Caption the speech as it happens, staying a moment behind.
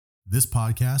This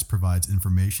podcast provides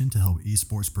information to help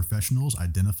esports professionals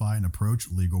identify and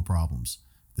approach legal problems.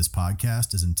 This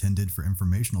podcast is intended for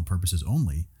informational purposes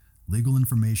only. Legal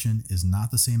information is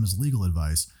not the same as legal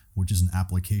advice, which is an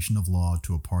application of law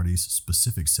to a party's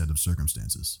specific set of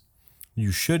circumstances.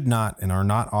 You should not and are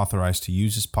not authorized to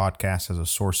use this podcast as a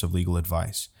source of legal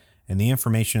advice. And the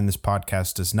information in this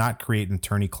podcast does not create an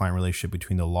attorney-client relationship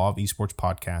between the Law of Esports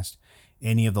podcast,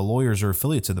 any of the lawyers or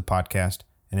affiliates of the podcast,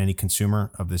 and any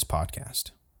consumer of this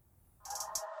podcast.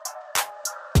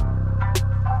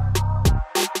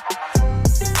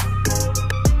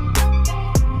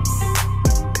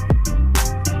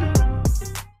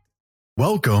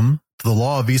 Welcome to the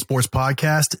Law of Esports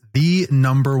podcast, the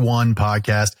 #1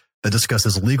 podcast that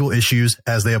discusses legal issues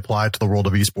as they apply to the world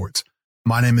of esports.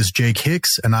 My name is Jake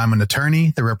Hicks, and I'm an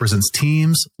attorney that represents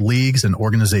teams, leagues, and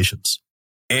organizations.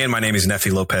 And my name is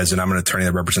Nefi Lopez, and I'm an attorney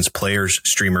that represents players,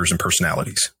 streamers, and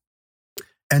personalities.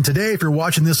 And today, if you're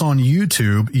watching this on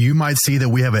YouTube, you might see that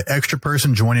we have an extra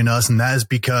person joining us, and that is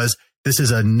because this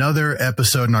is another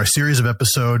episode in our series of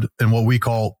episodes in what we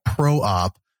call Pro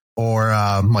Op, or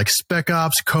like Spec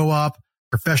Ops, Co-op,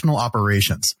 professional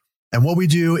operations. And what we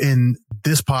do in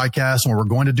this podcast, and what we're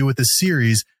going to do with this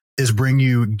series, is bring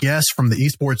you guests from the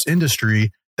esports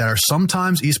industry that are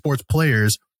sometimes esports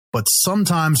players, but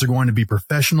sometimes they're going to be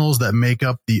professionals that make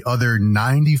up the other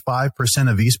 95%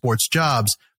 of esports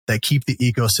jobs that keep the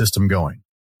ecosystem going.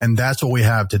 And that's what we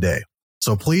have today.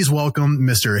 So please welcome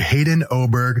Mr. Hayden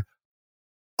Oberg,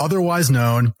 otherwise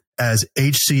known as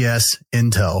HCS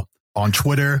Intel on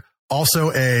Twitter,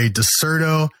 also a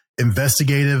Decerto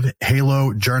investigative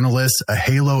Halo journalist, a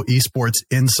Halo esports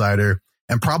insider,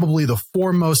 and probably the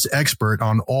foremost expert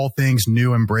on all things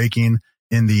new and breaking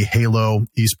in the Halo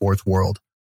esports world.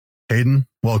 Hayden,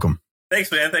 welcome. Thanks,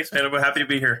 man. I'm happy to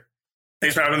be here.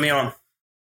 Thanks for having me on.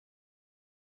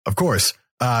 Of course.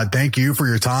 Thank you for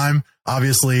your time.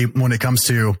 Obviously, when it comes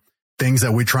to things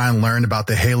that we try and learn about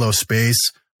the Halo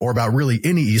space or about really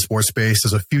any esports space,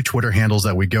 there's a few Twitter handles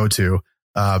that we go to.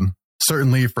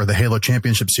 Certainly for the Halo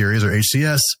Championship Series or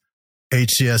HCS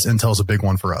Intel is a big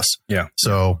one for us. Yeah.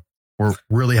 So we're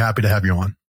really happy to have you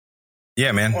on.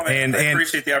 Yeah, man. Well, I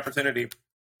appreciate the opportunity.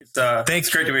 It's thanks.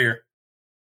 Great to be here.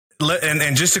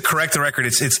 And just to correct the record,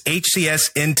 it's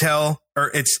HCS Intel,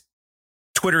 or it's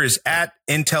Twitter is at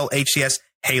Intel HCS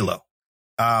Halo.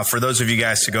 For those of you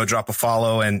guys to go drop a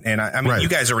follow, and I mean, right. You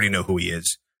guys already know who he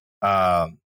is.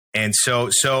 And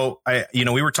so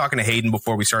we were talking to Hayden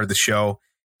before we started the show,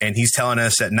 and he's telling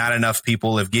us that not enough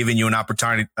people have given you an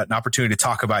opportunity to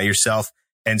talk about yourself.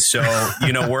 And so,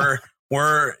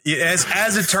 we're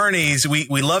as attorneys,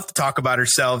 we love to talk about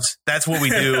ourselves. That's what we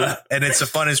do. And it's the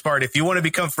funnest part. If you want to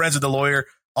become friends with a lawyer,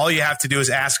 all you have to do is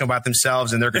ask them about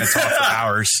themselves, and they're going to talk for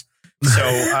hours. So,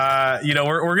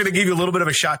 we're going to give you a little bit of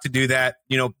a shot to do that.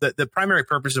 The primary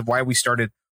purpose of why we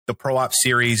started the Pro Op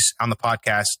series on the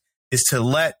podcast is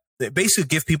to basically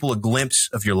give people a glimpse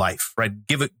of your life, right?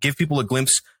 Give people a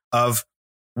glimpse of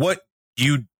what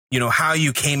how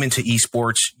you came into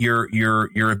esports,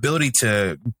 your ability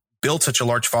to build such a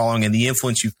large following, and the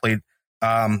influence you've played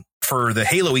for the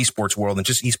Halo esports world and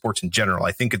just esports in general.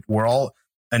 I think we're all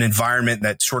an environment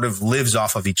that sort of lives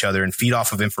off of each other and feed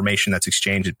off of information that's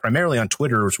exchanged primarily on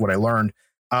Twitter is what I learned.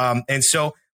 And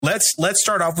so let's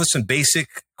start off with some basic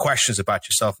questions about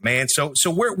yourself, man. So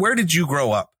where did you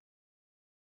grow up?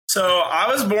 So I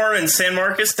was born in San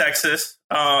Marcos, Texas.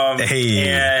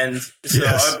 And so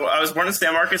yes. I was born in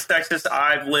San Marcos, Texas.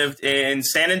 I've lived in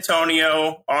San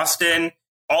Antonio, Austin,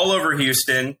 all over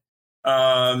Houston.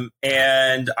 And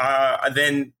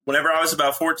then whenever I was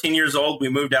about 14 years old, we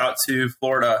moved out to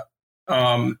Florida.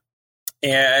 And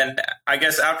I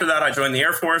guess after that, I joined the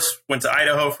Air Force, went to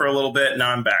Idaho for a little bit.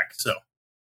 Now I'm back. So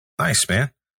nice,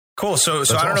 man. Cool. So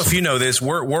I don't know if you know this.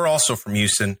 We're also from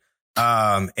Houston.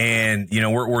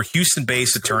 We're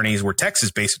Houston-based attorneys. We're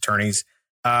Texas-based attorneys.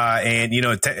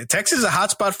 Texas is a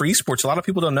hotspot for esports. A lot of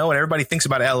people don't know it. Everybody thinks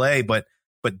about LA, but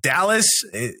Dallas,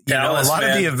 a lot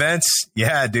of the events.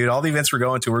 Yeah, dude, all the events we're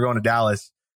going to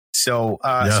Dallas. So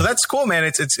that's cool, man.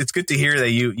 It's good to hear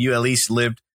that you at least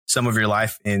lived some of your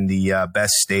life in the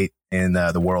best state in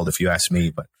the world, if you ask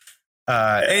me. But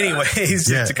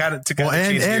anyways, yeah. to kind of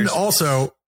and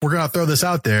also we're gonna throw this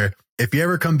out there. If you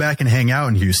ever come back and hang out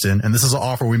in Houston, and this is an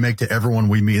offer we make to everyone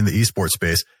we meet in the esports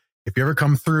space, if you ever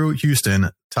come through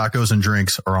Houston, tacos and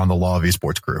drinks are on the Law of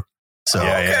Esports crew. So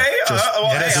okay, just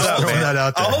throwing that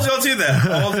out there. I'll go to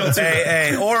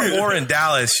that. Or in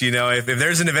Dallas, if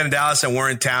there's an event in Dallas and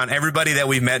we're in town, everybody that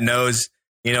we've met knows,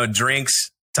 drinks,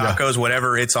 tacos,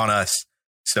 whatever, it's on us.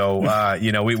 So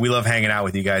we love hanging out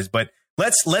with you guys. But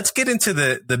let's get into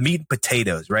the meat and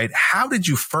potatoes, right? How did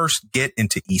you first get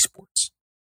into esports?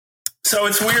 So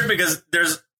it's weird because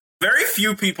there's very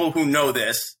few people who know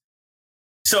this.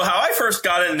 So how I first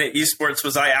got into esports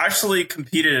was I actually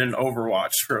competed in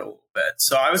Overwatch for a little bit.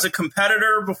 So I was a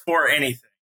competitor before anything,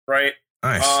 right?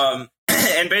 Nice.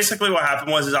 And basically what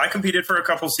happened was I competed for a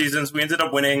couple seasons. We ended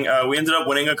up winning.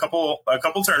 A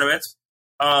couple tournaments.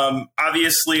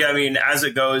 Obviously, I mean, as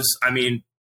it goes, I mean,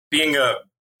 being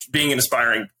an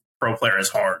aspiring pro player is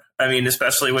hard. I mean,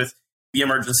 especially with the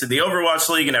emergence of the Overwatch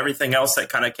League and everything else that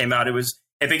kind of came out,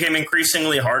 it became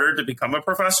increasingly harder to become a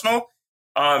professional.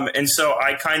 And so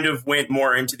I kind of went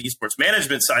more into the esports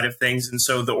management side of things. And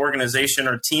so the organization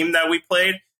or team that we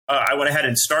played, I went ahead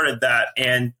and started that.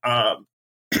 And, I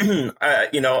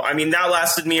mean, that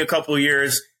lasted me a couple of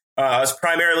years. I was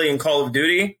primarily in Call of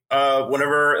Duty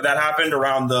whenever that happened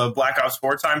around the Black Ops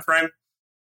 4 timeframe.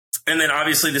 And then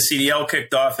obviously the CDL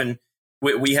kicked off and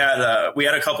we had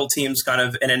a couple teams kind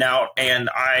of in and out. And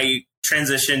I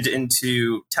transitioned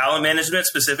into talent management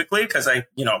specifically because I,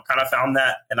 kind of found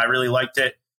that and I really liked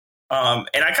it. And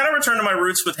I kind of returned to my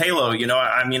roots with Halo.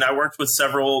 I mean, I worked with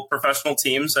several professional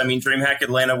teams. I mean, DreamHack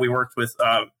Atlanta, we worked with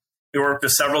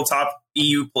several top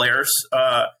EU players.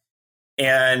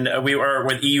 And we were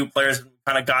with EU players and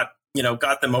kind of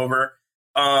got them over.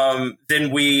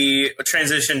 Then we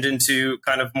transitioned into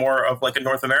kind of more of like a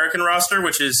North American roster,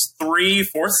 which is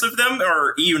 3/4 of them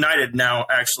are United now,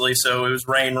 actually. So it was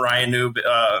Rain, Ryan Noob.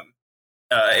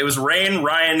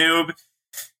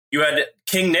 You had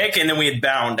King Nick, and then we had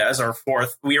Bound as our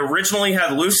fourth. We originally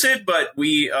had Lucid, but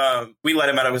we let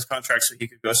him out of his contract so he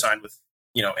could go sign with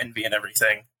Envy and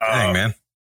everything. Dang, man.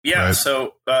 Yeah, right.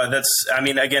 So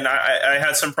again, I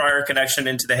had some prior connection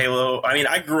into the Halo. I mean,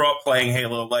 I grew up playing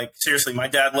Halo. Like, seriously, my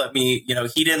dad let me,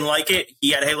 he didn't like it.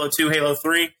 He had Halo 2, Halo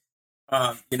 3.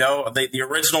 The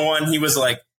original one, he was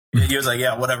like,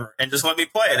 yeah, whatever. And just let me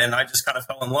play it. And I just kind of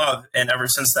fell in love. And ever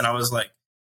since then, I was like,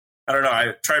 I don't know.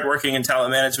 I tried working in talent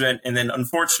management. And then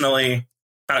unfortunately,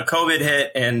 kind of COVID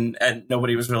hit and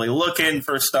nobody was really looking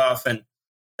for stuff. And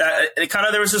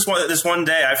there was this one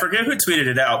day, I forget who tweeted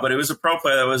it out, but it was a pro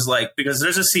player that was like, because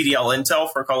there's a CDL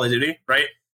intel for Call of Duty, right?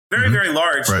 Very, very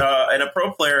large. Right. And a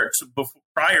pro player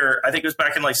prior, I think it was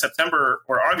back in like September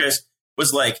or August,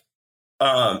 was like,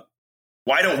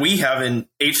 why don't we have an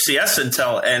HCS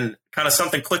intel? And kind of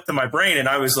something clicked in my brain. And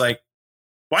I was like,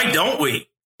 why don't we?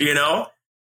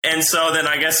 And so then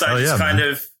I guess I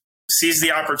of seized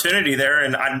the opportunity there.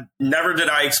 And never did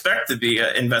I expect to be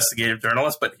an investigative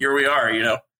journalist, but here we are,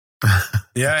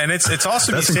 Yeah, and it's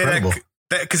awesome you say incredible.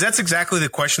 that because that's exactly the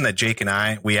question that Jake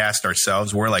and we asked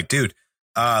ourselves. We're like, dude,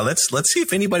 let's see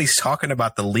if anybody's talking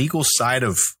about the legal side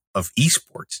of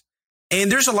esports.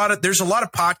 And there's a lot of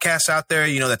podcasts out there,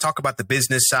 that talk about the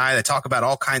business side, that talk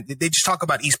about they just talk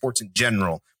about esports in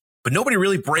general, but nobody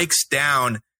really breaks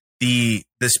down the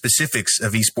specifics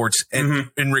of esports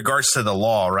in regards to the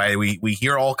law, right? We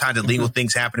hear all kinds of legal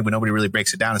things happening, but nobody really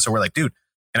breaks it down. And so we're like, dude.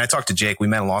 And I talked to Jake. We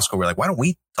met in law school. We're like, why don't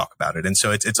we talk about it? And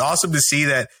so it's awesome to see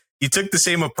that you took the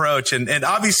same approach. And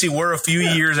obviously, we're a few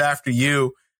years after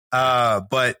you.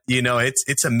 But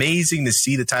it's amazing to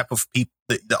see the type of people,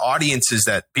 the audiences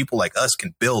that people like us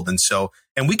can build. And so,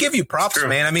 and we give you props, True.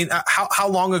 Man. I mean, how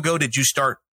long ago did you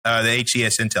start the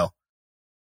HCS Intel?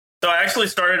 So I actually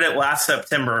started it last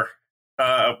September.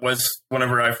 Was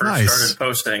whenever I first started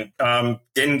posting.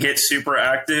 Didn't get super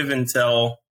active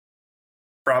until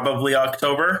probably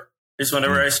October is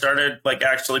whenever I started like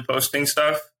actually posting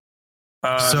stuff.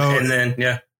 And then,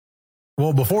 yeah.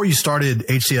 Well, before you started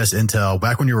HCS Intel,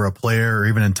 back when you were a player or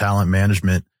even in talent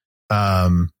management,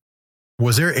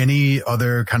 was there any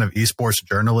other kind of esports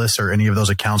journalists or any of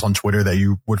those accounts on Twitter that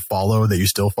you would follow, that you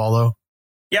still follow?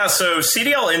 Yeah, so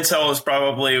CDL Intel is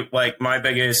probably my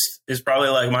biggest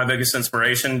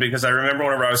inspiration, because I remember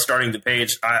whenever I was starting the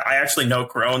page, I actually know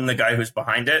Crone, the guy who's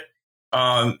behind it.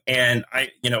 And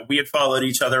we had followed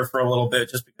each other for a little bit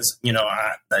just because,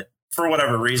 for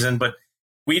whatever reason, but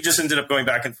we just ended up going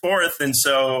back and forth. And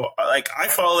so I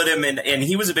followed him and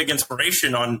he was a big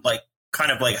inspiration on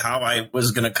how I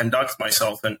was going to conduct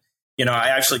myself. And, I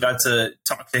actually got to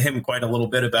talk to him quite a little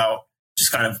bit about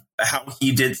just kind of how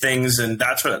he did things and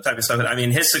that sort of type of stuff. And I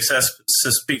mean, his success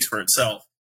speaks for itself,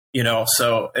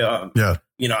 so,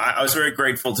 I was very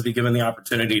grateful to be given the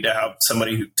opportunity to have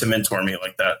somebody to mentor me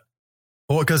like that.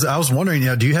 Well, because I was wondering,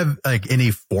 do you have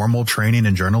any formal training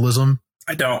in journalism?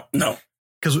 I don't. No.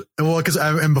 Because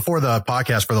before the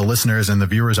podcast, for the listeners and the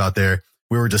viewers out there,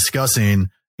 we were discussing,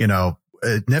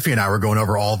 Neffy and I were going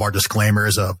over all of our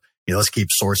disclaimers of, let's keep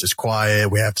sources quiet.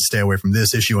 We have to stay away from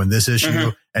this issue and this issue. Mm-hmm.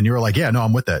 And you were like, yeah, no,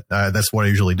 I'm with that. That's what I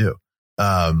usually do.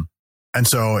 And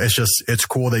so it's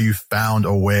cool that you found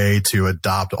a way to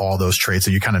adopt all those traits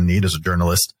that you kind of need as a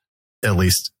journalist, at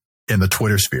least in the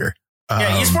Twitter sphere.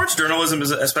 Yeah, esports journalism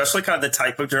is especially kind of the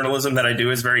type of journalism that I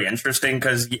do is very interesting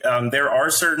because there are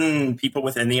certain people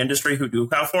within the industry who do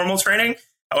have formal training.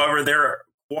 However,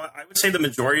 I would say the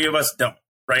majority of us don't.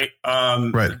 Right.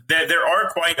 Right. There are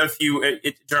quite a few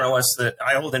journalists that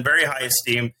I hold in very high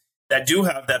esteem that do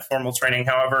have that formal training.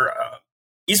 However,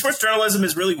 esports journalism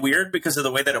is really weird because of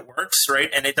the way that it works. Right.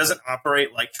 And it doesn't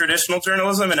operate like traditional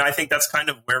journalism. And I think that's kind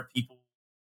of where people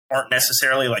aren't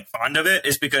necessarily like fond of it,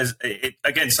 is because it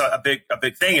again, so a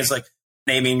big thing is like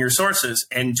naming your sources.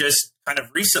 And just kind of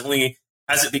recently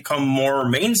has it become more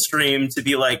mainstream to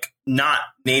be like not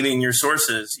naming your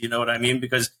sources. You know what I mean?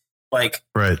 Because like,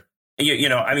 right. You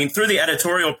know, I mean, through the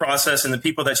editorial process and the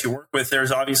people that you work with,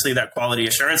 there's obviously that quality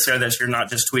assurance there that you're not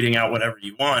just tweeting out whatever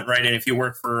you want, right? And if you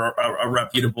work for a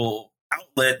reputable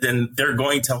outlet, then they're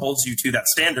going to hold you to that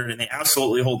standard, and they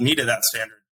absolutely hold me to that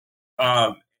standard.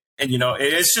 And you know,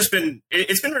 it's been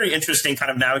very interesting, kind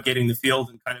of navigating the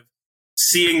field and kind of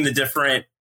seeing the different,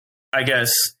 I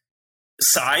guess,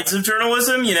 sides of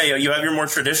journalism. You know, you have your more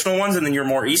traditional ones, and then your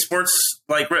more esports,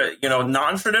 like, you know,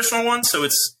 non-traditional ones. So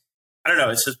I don't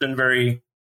know. It's just been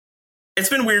it's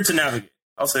been weird to navigate.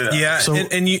 I'll say that. Yeah. So,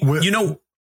 and you know,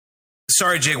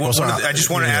 sorry, Jake. I just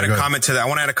want to add a comment to that. I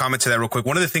want to add a comment to that real quick.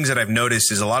 One of the things that I've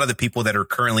noticed is a lot of the people that are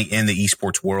currently in the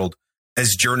esports world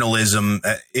as journalism,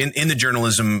 in the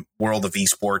journalism world of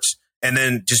esports, and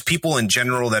then just people in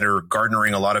general that are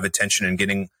garnering a lot of attention and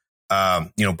getting,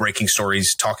 you know, breaking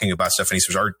stories, talking about stuff in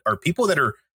esports are people that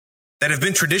have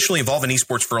been traditionally involved in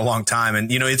esports for a long time.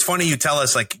 And, you know, it's funny you tell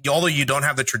us, like, although you don't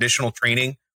have the traditional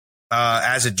training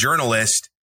as a journalist,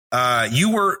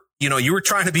 you were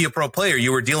trying to be a pro player.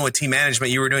 You were dealing with team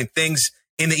management. You were doing things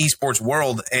in the esports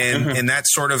world. And that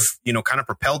sort of, you know, kind of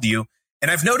propelled you. And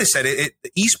I've noticed that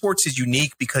esports is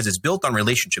unique because it's built on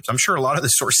relationships. I'm sure a lot of the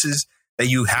sources that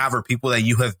you have are people that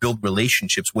you have built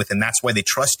relationships with, and that's why they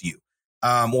trust you.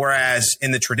 Whereas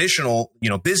in the traditional, you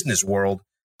know, business world,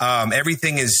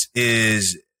 everything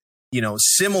is, you know,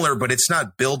 similar, but it's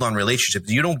not built on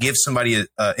relationships. You don't give somebody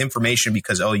information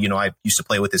because, oh, you know, I used to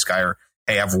play with this guy, or,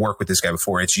 hey, I've worked with this guy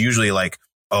before. It's usually like,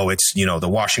 oh, it's, you know, the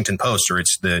Washington Post or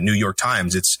it's the New York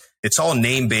Times. It's all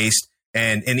name based.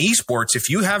 And in esports, if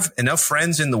you have enough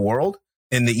friends in the world,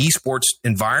 in the esports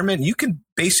environment, you can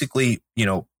basically, you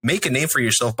know, make a name for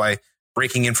yourself by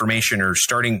breaking information or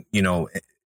starting, you know,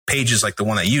 pages like the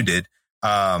one that you did.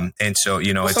 And so,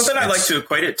 you know, something I like to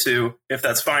equate it to, if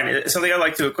that's fine. Something I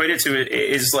like to equate it to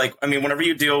is like, I mean, whenever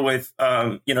you deal with,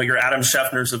 you know, your Adam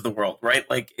Scheffners of the world, right?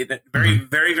 Like very,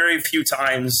 very few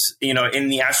times, you know, in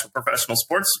the actual professional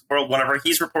sports world, whenever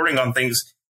he's reporting on things,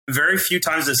 very few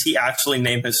times does he actually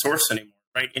name his source anymore.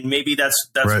 Right. And maybe that's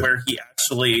right. Where he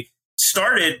actually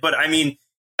started. But I mean,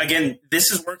 again,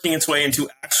 this is working its way into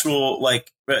actual,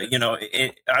 like, you know,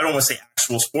 I don't want to say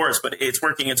actual sports, but it's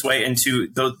working its way into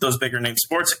those bigger name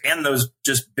sports and those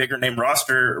just bigger name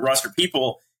roster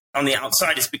people on the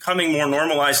outside. It's becoming more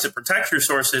normalized to protect your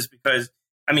sources because,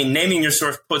 I mean, naming your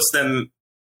source puts them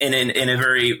in a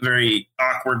very, very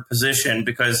awkward position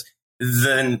because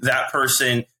then that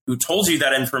person who told you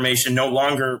that information no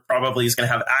longer probably is going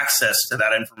to have access to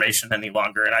that information any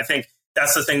longer. And I think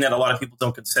that's the thing that a lot of people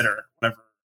don't consider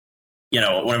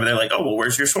whenever they're like, oh, well,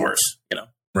 where's your source? You know?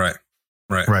 Right.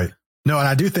 No, and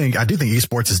I do think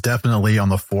esports is definitely on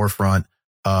the forefront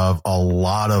of a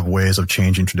lot of ways of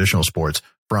changing traditional sports,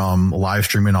 from live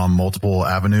streaming on multiple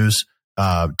avenues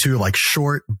to like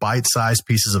short bite-sized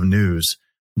pieces of news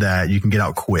that you can get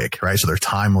out quick, right? So they're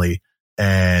timely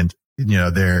and, you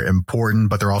know, they're important,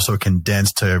 but they're also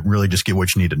condensed to really just get what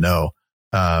you need to know.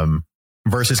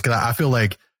 Versus, cause I feel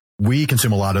like we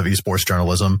consume a lot of esports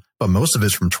journalism, but most of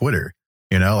it's from Twitter,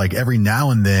 you know, like every now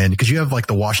and then, cause you have like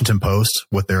the Washington Post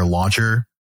with their launcher,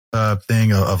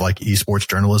 thing of like esports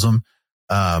journalism.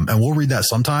 And we'll read that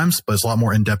sometimes, but it's a lot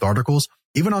more in-depth articles,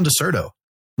 even on Deserto.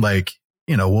 Like,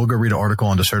 you know, we'll go read an article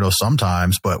on Deserto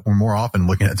sometimes, but we're more often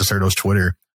looking at Deserto's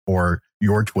Twitter or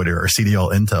your Twitter or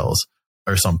CDL Intel's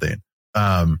or something.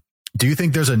 Do you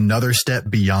think there's another step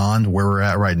beyond where we're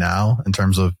at right now in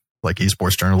terms of like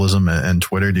esports journalism and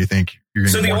Twitter? Do you think you're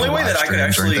going to? So the only way that I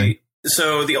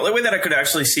could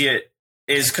actually see it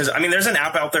is because, I mean, there's an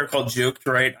app out there called Juked,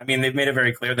 right? I mean, they've made it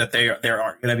very clear that there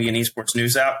aren't going to be an esports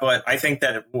news app, but I think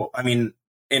that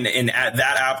in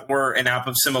that app or an app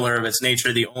of similar of its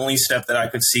nature, the only step that I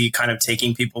could see kind of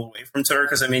taking people away from Twitter,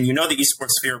 because I mean, you know, the esports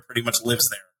sphere pretty much lives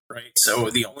there, right? So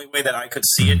the only way that I could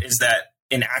see it is that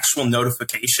an actual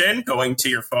notification going to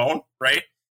your phone, right,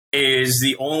 is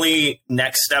the only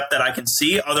next step that I can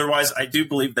see. Otherwise, I do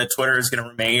believe that Twitter is going to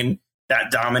remain that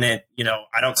dominant.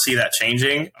 I don't see that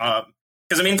changing.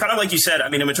 Because I mean, kind of like you said, I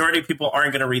mean, a majority of people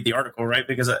aren't going to read the article, right?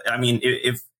 Because I mean,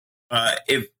 if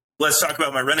let's talk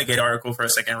about my Renegade article for a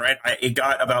second, right? It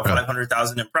got about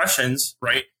 500,000 impressions,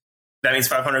 right? That means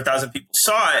 500,000 people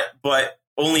saw it, but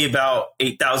only about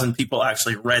 8,000 people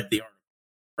actually read the article,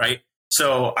 right?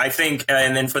 So I think,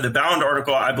 and then for the Bound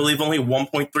article, I believe only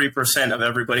 1.3% of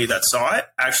everybody that saw it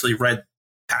actually read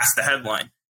past the headline,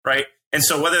 right? And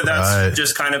so whether that's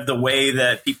just kind of the way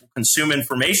that people consume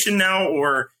information now,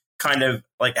 or kind of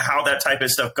like how that type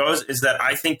of stuff goes, is that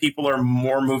I think people are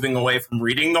more moving away from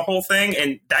reading the whole thing,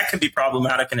 and that can be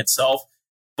problematic in itself.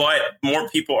 But more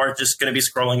people are just going to be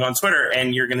scrolling on Twitter,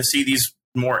 and you're going to see these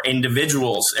more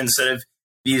individuals instead of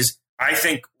these. I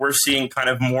think we're seeing kind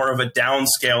of more of a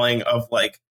downscaling of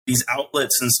like these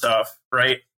outlets and stuff,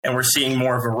 right? And we're seeing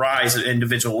more of a rise of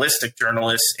individualistic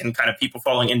journalists and kind of people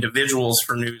following individuals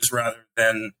for news rather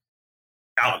than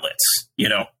outlets,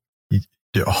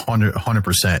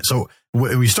 100%. So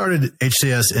we started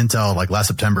HCS Intel like last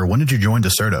September. When did you join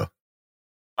Deserto?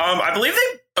 I believe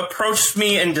they approached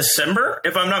me in December,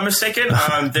 if I'm not mistaken.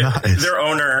 Nice. Their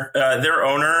owner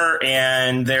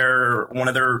and one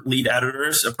of their lead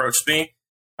editors approached me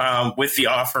with the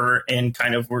offer, and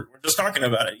kind of we're just talking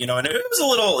about it, and it was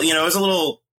a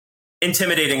little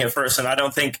intimidating at first, and I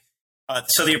don't think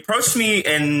so. They approached me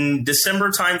in December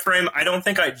timeframe. I don't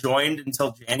think I joined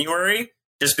until January,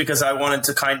 just because I wanted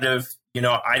to kind of,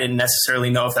 I didn't necessarily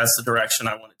know if that's the direction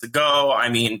I wanted to go. I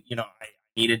mean, I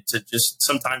needed to just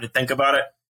some time to think about it.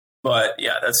 But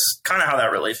yeah, that's kind of how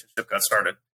that relationship got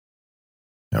started.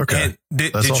 Okay.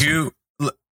 And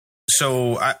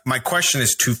my question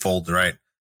is twofold, right?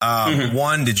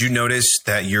 One, did you notice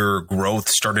that your growth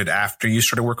started after you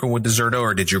started working with Deserto,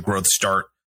 or did your growth start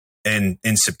in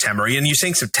September? And you're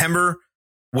saying September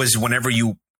was whenever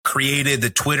you created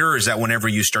the Twitter, or is that whenever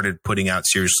you started putting out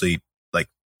seriously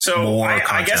more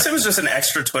content? I guess it was just an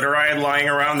extra Twitter I had lying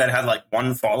around that had like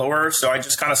one follower. So I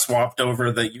just kind of swapped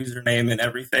over the username and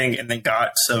everything, and then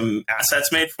got some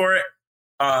assets made for it.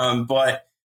 But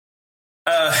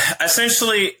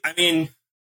essentially, I mean,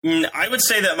 I would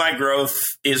say that my growth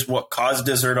is what caused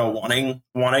Deserto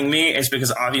wanting me, is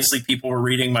because obviously people were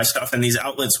reading my stuff, and these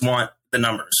outlets want the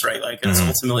numbers, right? Like it's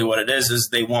ultimately what it is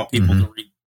they want people to read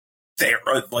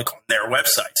on their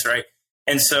websites, right?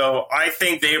 And so I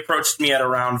think they approached me at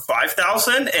around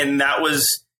 5,000, and that was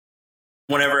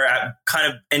whenever at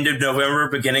kind of end of November,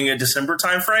 beginning of December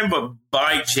timeframe. But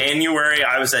by January,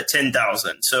 I was at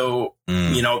 10,000. So,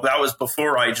 that was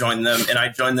before I joined them, and I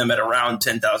joined them at around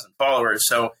 10,000 followers.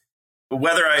 So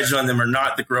whether I joined them or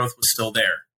not, the growth was still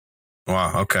there.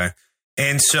 Wow. Okay.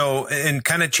 And so, and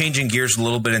kind of changing gears a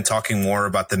little bit and talking more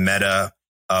about the meta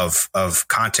of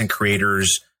content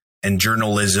creators and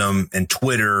journalism and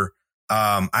Twitter.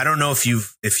 I don't know if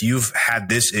you've had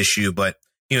this issue, but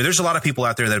there's a lot of people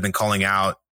out there that have been calling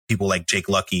out people like Jake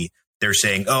Lucky. They're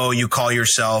saying, "Oh, you call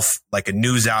yourself like a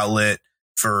news outlet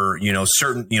for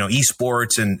certain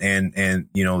esports and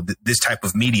this type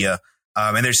of media,"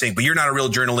 and they're saying, "But you're not a real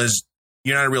journalist.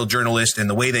 You're not a real journalist, and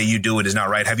the way that you do it is not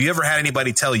right." Have you ever had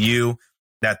anybody tell you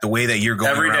that the way that you're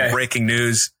going around breaking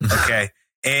news? Okay,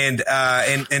 and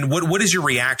what is your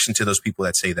reaction to those people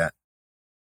that say that?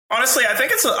 Honestly, I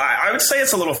think I would say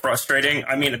it's a little frustrating.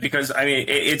 I mean, because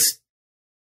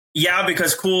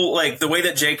because cool, like the way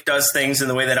that Jake does things and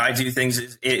the way that I do things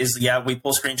is we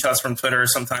pull screenshots from Twitter.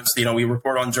 Sometimes, we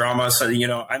report on drama. So,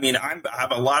 I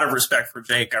have a lot of respect for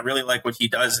Jake. I really like what he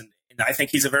does. And I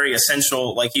think he's a very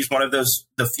essential, he's one of the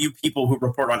few people who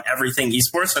report on everything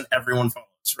esports and everyone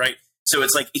follows, right? So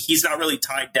it's like, he's not really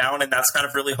tied down, and that's kind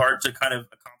of really hard to kind of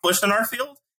accomplish in our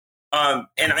field.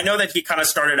 And I know that he kind of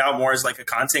started out more as like a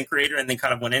content creator and then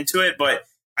kind of went into it. But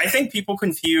I think people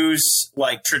confuse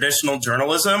like traditional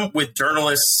journalism with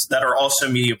journalists that are also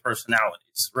media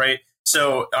personalities, right?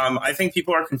 So I think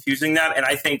people are confusing that. And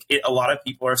I think a lot of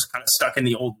people are kind of stuck in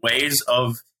the old ways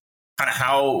of kind of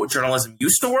how journalism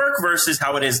used to work versus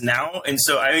how it is now. And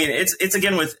so, I mean, it's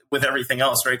again with everything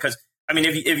else, right? Because I mean,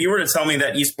 if you were to tell me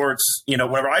that esports,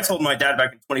 whenever I told my dad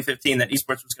back in 2015 that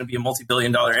esports was going to be a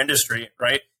multi-billion-dollar industry,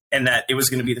 right? And that it was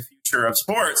going to be the future of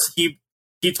sports, he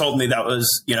told me that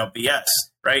was, BS,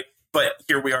 right? But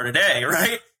here we are today,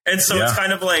 right? And so it's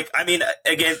kind of like, I mean,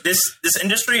 again, this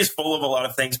industry is full of a lot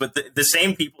of things, but the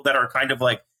same people that are kind of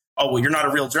like, oh, well, you're not a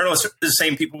real journalist, are the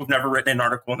same people who've never written an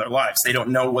article in their lives. They don't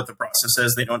know what the process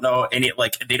is. They don't know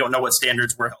they don't know what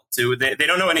standards we're held to. They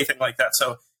don't know anything like that.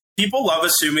 So people love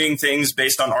assuming things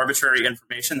based on arbitrary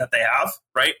information that they have,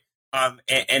 right?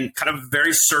 And kind of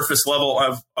very surface level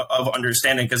of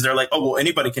understanding, because they're like, oh, well,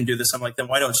 anybody can do this. I'm like, then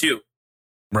why don't you?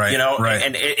 Right. Right.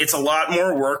 And it's a lot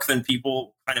more work than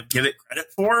people kind of give it credit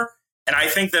for. And I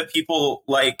think that people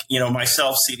like,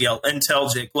 myself, CDL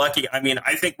Intel, Jake Lucky, I mean,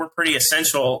 I think we're pretty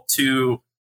essential to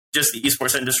just the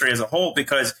esports industry as a whole,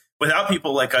 because without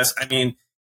people like us, I mean,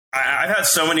 I've had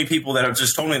so many people that have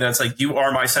just told me that it's like, you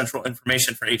are my central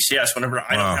information for HCS. Whenever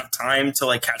I don't have time to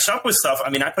like catch up with stuff, I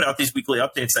mean, I put out these weekly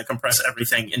updates that compress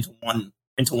everything into one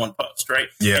post, right?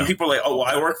 Yeah. And people are like, oh, well,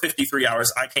 I work 53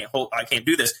 hours. I can't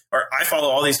do this. Or I follow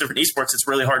all these different esports. It's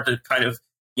really hard to kind of,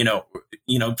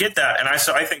 get that. And I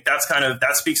think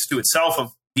that speaks to itself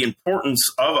of the importance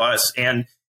of us and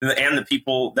the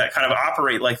people that kind of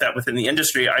operate like that within the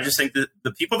industry. I just think that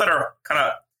the people that are kind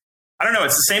of, I don't know,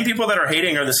 it's the same people that are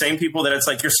hating are the same people that it's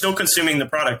like, you're still consuming the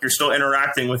product. You're still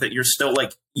interacting with it. You're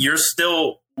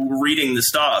still reading the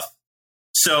stuff.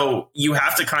 So you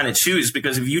have to kind of choose,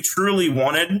 because if you truly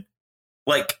wanted,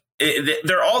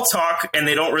 they're all talk and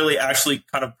they don't really actually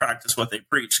kind of practice what they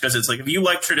preach. Because it's like, if you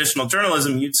like traditional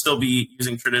journalism, you'd still be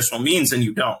using traditional means, and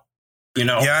you don't,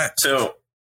 Yeah. So.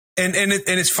 And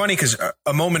it's funny because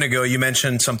a moment ago you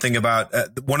mentioned something about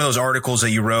one of those articles that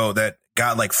you wrote that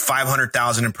got like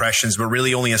 500,000 impressions, but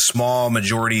really only a small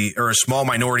majority or a small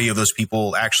minority of those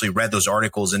people actually read those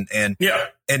articles. And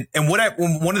one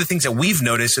of the things that we've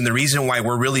noticed, and the reason why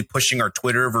we're really pushing our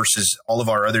Twitter versus all of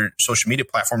our other social media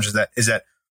platforms is that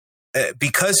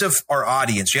because of our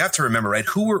audience, you have to remember, right?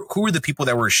 Who are the people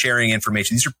that were sharing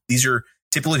information? These are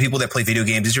typically people that play video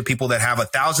games. These are people that have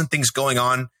 1,000 things going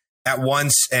on at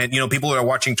once. And, people that are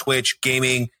watching Twitch,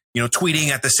 gaming, tweeting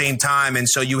at the same time. And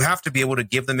so you have to be able to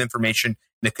give them information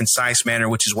in a concise manner,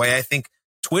 which is why I think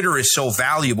Twitter is so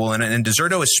valuable. And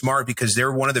Deserto is smart because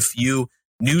they're one of the few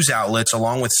news outlets,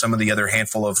 along with some of the other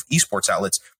handful of esports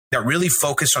outlets, that really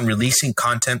focus on releasing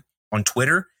content on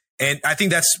Twitter. And I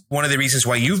think that's one of the reasons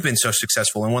why you've been so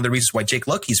successful. And one of the reasons why Jake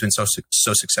Lucky's been so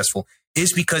successful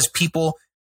is because people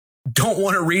don't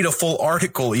want to read a full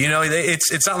article.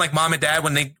 It's not like mom and dad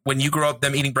when you grow up,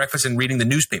 them eating breakfast and reading the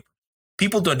newspaper.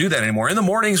 People don't do that anymore. In the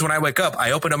mornings when I wake up,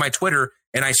 I open up my Twitter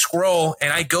and I scroll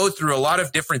and I go through a lot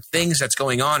of different things that's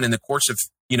going on in the course of,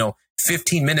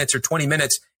 15 minutes or 20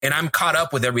 minutes. And I'm caught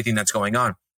up with everything that's going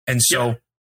on. And so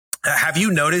have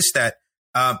you noticed that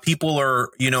people are,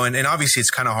 and obviously it's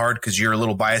kind of hard because you're a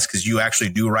little biased because you actually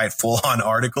do write full on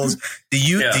articles. Do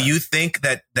you think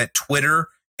that Twitter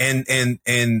and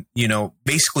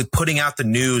basically putting out the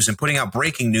news and putting out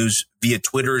breaking news via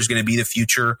Twitter is going to be the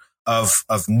future of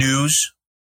news?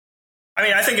 I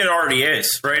mean, I think it already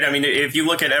is, right? I mean, if you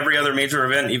look at every other major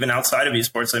event, even outside of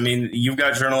esports, I mean, you've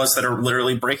got journalists that are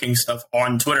literally breaking stuff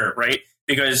on Twitter, right?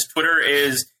 Because Twitter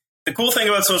is, the cool thing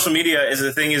about social media is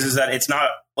that it's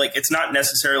not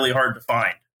necessarily hard to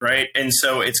find, right? And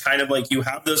so it's kind of like you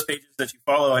have those pages that you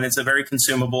follow, and it's a very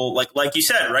consumable, like you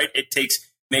said, right? It takes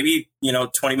maybe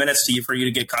 20 minutes for you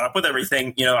to get caught up with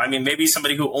everything. I mean, maybe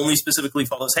somebody who only specifically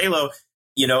follows Halo,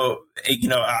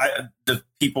 the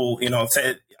people,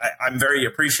 I'm very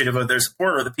appreciative of their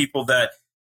support, or the people that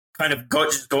kind of go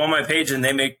on my page and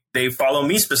they follow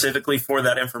me specifically for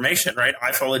that information, right?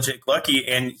 I follow Jake Lucky,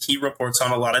 and he reports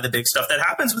on a lot of the big stuff that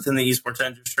happens within the esports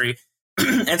industry.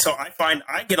 And so I find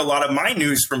I get a lot of my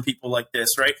news from people like this,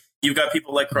 right? You've got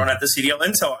people like Crone at the CDL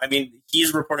Intel. I mean,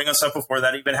 he's reporting on stuff before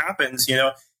that even happens,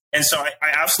 And so I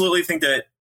absolutely think that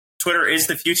Twitter is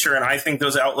the future. And I think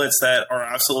those outlets that are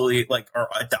absolutely are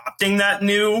adopting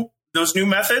those new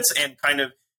methods and kind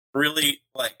of really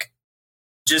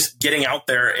just getting out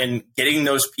there and getting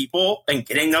those people and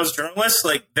getting those journalists,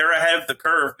 they're ahead of the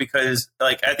curve, because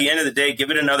at the end of the day, give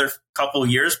it another couple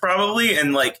years probably,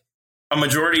 and a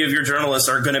majority of your journalists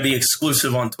are going to be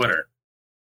exclusive on Twitter.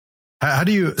 How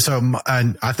do you,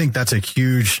 and I think that's a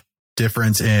huge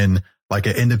difference in an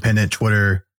independent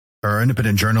Twitter or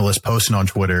independent journalist posting on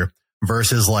Twitter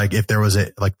versus if there was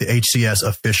the HCS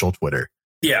official Twitter.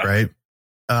 Yeah. Right.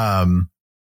 And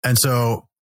so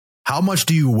how much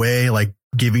do you weigh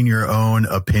giving your own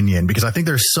opinion? Because I think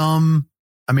there's some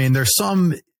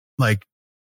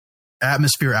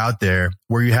atmosphere out there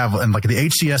where you have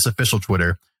the HCS official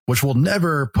Twitter, which will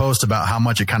never post about how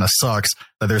much it kind of sucks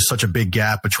that there's such a big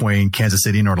gap between Kansas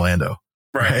City and Orlando.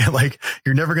 Right?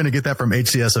 You're never going to get that from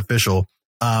HCS official.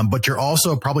 But you're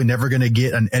also probably never going to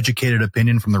get an educated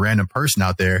opinion from the random person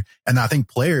out there. And I think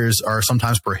players are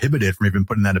sometimes prohibited from even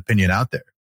putting that opinion out there.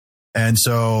 And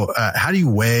so how do you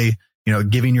weigh,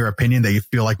 giving your opinion that you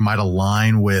feel might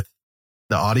align with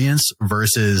the audience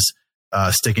versus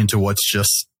sticking to what's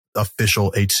just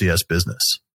official HCS business?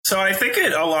 So I think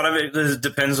a lot of it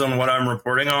depends on what I'm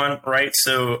reporting on, right?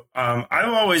 So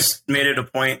I've always made it a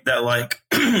point that, like,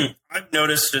 I've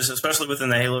noticed, just especially within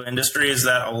the Halo industry, is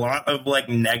that a lot of, like,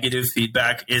 negative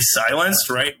feedback is silenced,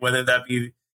 right? Whether that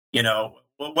be, you know,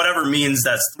 whatever means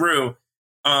that's through.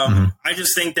 I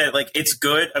just think that, like, it's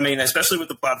good. I mean, especially with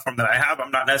the platform that I have,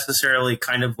 I'm not necessarily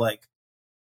kind of like,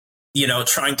 you know,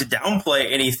 trying to downplay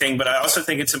anything, but I also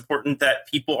think it's important that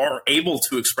people are able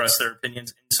to express their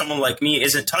opinions. And someone like me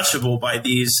isn't touchable by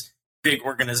these big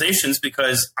organizations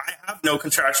because I have no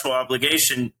contractual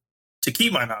obligation to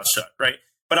keep my mouth shut, right?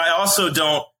 But I also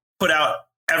don't put out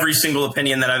every single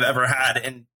opinion that I've ever had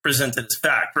and present it as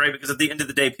fact, right? Because at the end of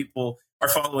the day, people are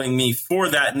following me for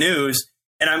that news.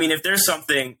 And I mean, if there's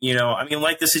something, you know, I mean,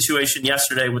 like the situation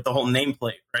yesterday with the whole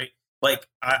nameplate, right? Like,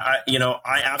 I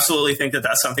absolutely think that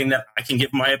that's something that I can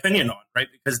give my opinion on, right?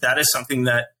 Because that is something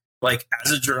that, like,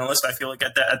 as a journalist, I feel like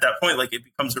at that point, like, it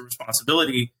becomes a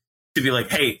responsibility to be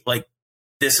like, hey, like,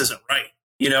 this isn't right,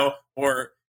 you know?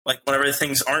 Or, like, whenever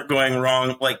things aren't going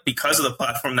wrong, like, because of the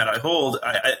platform that I hold,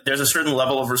 there's a certain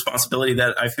level of responsibility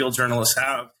that I feel journalists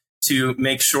have to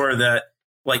make sure that,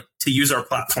 like, to use our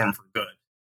platform for good.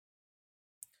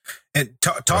 And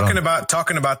talking about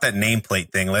that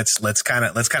nameplate thing, let's kind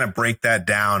of break that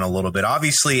down a little bit.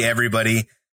 Obviously, everybody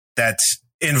that's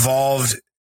involved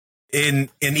in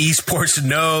esports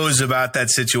knows about that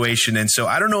situation, and so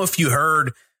I don't know if you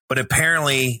heard, but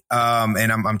apparently, and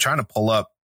I'm trying to pull up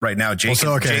right now. Jake, Jake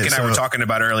and I were talking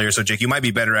about earlier. So Jake, you might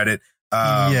be better at it.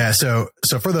 Yeah. So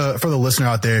for the listener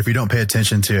out there, if you don't pay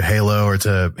attention to Halo or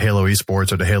to Halo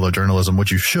esports or to Halo journalism,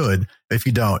 which you should, if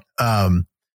you don't,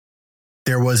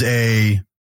 there was a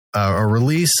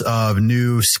release of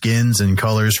new skins and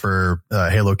colors for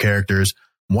Halo characters.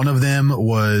 One of them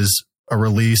was a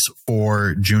release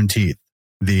for Juneteenth,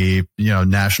 the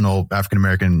national African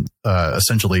American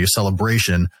essentially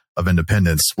celebration of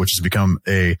independence, which has become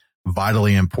a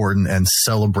vitally important and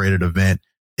celebrated event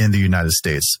in the United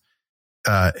States.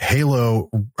 Halo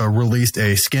released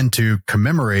a skin to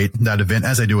commemorate that event,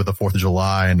 as they do with the 4th of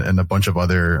July and a bunch of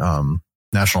other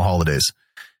national holidays.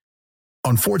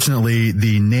 Unfortunately,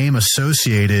 the name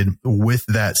associated with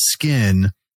that skin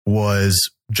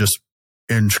was just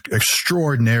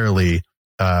extraordinarily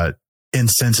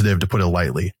insensitive, to put it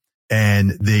lightly.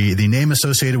 And the name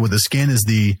associated with the skin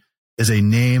is a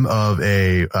name of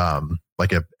a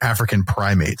African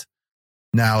primate.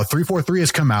 Now, 343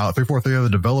 has come out. 343 are the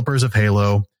developers of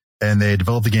Halo, and they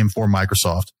developed the game for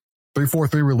Microsoft.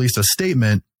 343 released a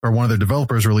statement, or one of their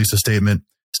developers released a statement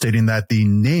stating that the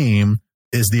name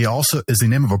is the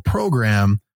name of a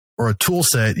program or a tool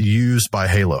set used by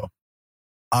Halo.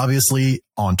 Obviously,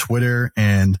 on Twitter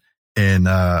and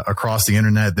across the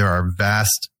internet, there are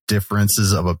vast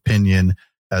differences of opinion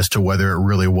as to whether it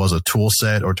really was a tool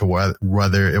set or to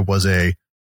whether it was a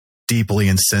deeply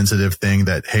insensitive thing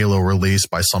that Halo released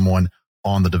by someone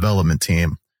on the development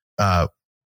team.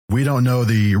 We don't know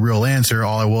the real answer.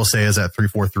 All I will say is that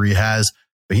 343 has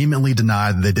vehemently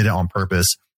denied that they did it on purpose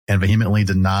and vehemently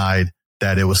denied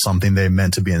that it was something they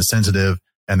meant to be insensitive,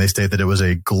 and they state that it was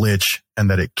a glitch and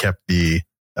that it kept the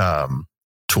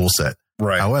tool set.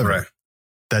 Right. However,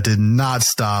 that did not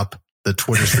stop the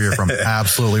Twitter sphere from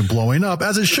absolutely blowing up,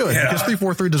 as it should, because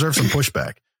 343 deserves some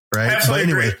pushback, right?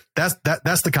 Absolutely. But anyway,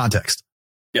 that's the context.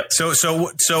 Yeah. So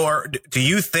do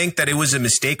you think that it was a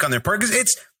mistake on their part?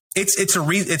 Because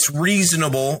it's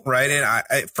reasonable, right? And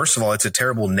I first of all, it's a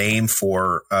terrible name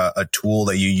for a tool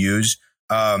that you use.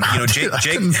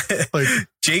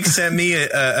 Jake sent me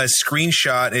a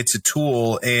screenshot. It's a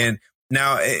tool, and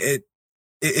now it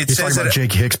He's says talking about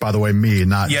Jake Hicks, by the way,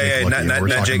 not Jake Lucky.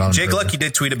 Not Jake. Jake Lucky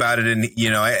did tweet about it, and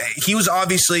he was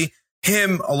obviously,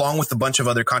 him along with a bunch of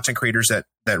other content creators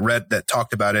that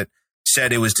talked about it,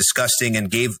 said it was disgusting and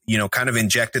gave kind of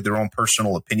injected their own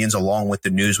personal opinions along with the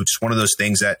news, which is one of those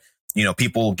things that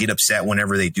people get upset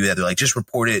whenever they do that. They're like, just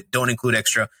report it, don't include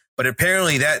extra. But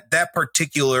apparently that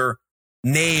particular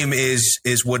name is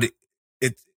what it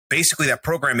basically, that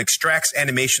program extracts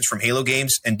animations from Halo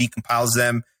games and decompiles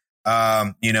them,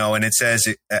 and it says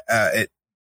a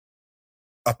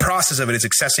process of it is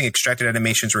accessing extracted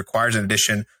animations requires an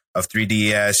addition of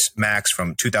 3ds Max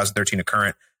from 2013 to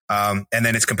current, and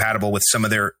then it's compatible with some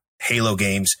of their Halo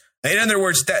games. In other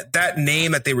words, that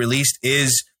name that they released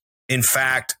is in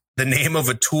fact the name of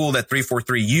a tool that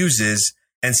 343 uses,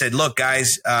 and said, look,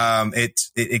 guys,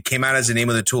 it came out as the name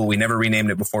of the tool. We never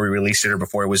renamed it before we released it or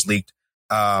before it was leaked.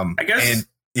 I guess. And,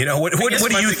 what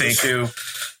do you think?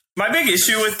 My big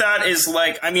issue with that is,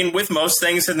 like, I mean, with most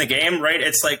things in the game, right,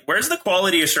 it's like, where's the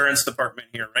quality assurance department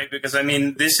here, right? Because, I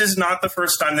mean, this is not the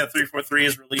first time that 343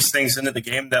 has released things into the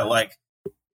game that, like,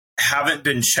 haven't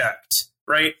been checked,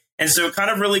 right? And so it kind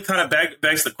of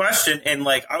begs the question. And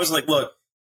like, I was like, look,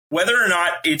 whether or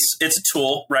not it's a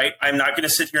tool, right? I'm not going to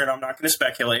sit here and I'm not going to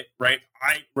speculate, right?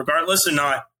 Regardless or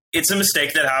not, it's a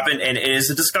mistake that happened and it is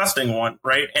a disgusting one,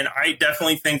 right? And I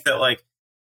definitely think that like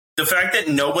the fact that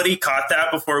nobody caught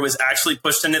that before it was actually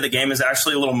pushed into the game is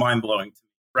actually a little mind blowing to me,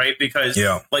 right? Because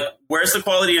like, where's the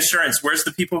quality assurance? Where's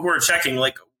the people who are checking?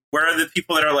 Like, where are the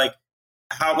people that are like,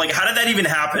 how did that even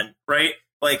happen, right?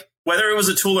 Like, whether it was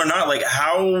a tool or not, like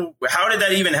how did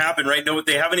that even happen, right? No,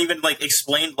 they haven't even like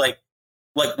explained like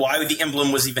why the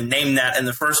emblem was even named that in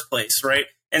the first place, right?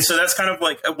 And so that's kind of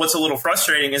like what's a little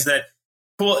frustrating is that,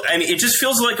 cool. I mean, it just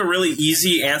feels like a really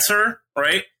easy answer,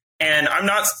 right? And I'm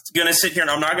not going to sit here and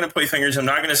I'm not going to point fingers. I'm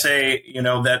not going to say, you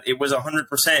know, that it was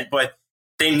 100%, but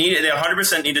they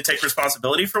 100% need to take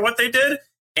responsibility for what they did.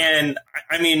 And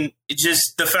I mean,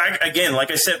 just the fact, again, like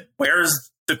I said,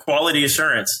 where's the quality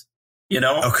assurance? You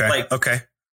know? Okay.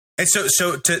 And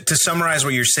so to summarize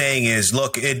what you're saying is,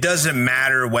 look, it doesn't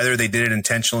matter whether they did it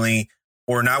intentionally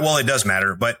or not. Well, it does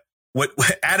matter, but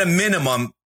at a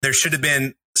minimum, there should have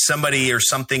been somebody or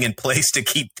something in place to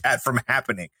keep that from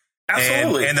happening.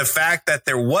 Absolutely. And the fact that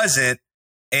there wasn't,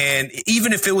 and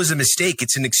even if it was a mistake,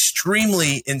 it's an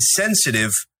extremely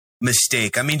insensitive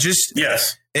mistake. I mean, just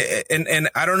yes. And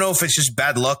I don't know if it's just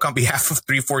bad luck on behalf of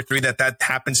 343 that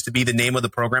happens to be the name of the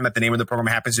program, that the name of the program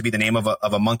happens to be the name of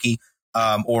a monkey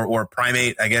or a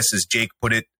primate, I guess, as Jake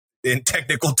put it in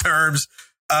technical terms.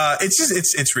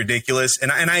 It's ridiculous.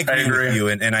 And I agree with you.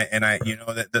 And I you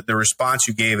know, that the response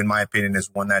you gave, in my opinion, is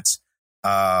one that's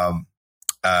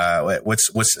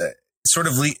sort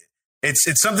of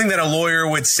it's something that a lawyer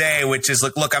would say, which is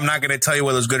look, I'm not going to tell you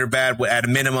whether it was good or bad. But at a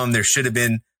minimum, there should have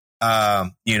been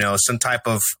you know, some type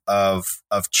of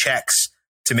checks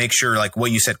to make sure, like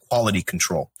what you said, quality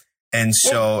control. And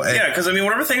so, yeah, because I mean,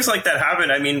 whenever things like that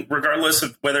happen, I mean, regardless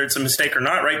of whether it's a mistake or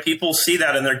not, right? People see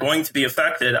that and they're going to be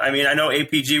affected. I mean, I know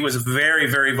APG was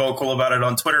very, very vocal about it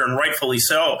on Twitter, and rightfully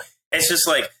so. It's just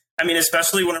like, I mean,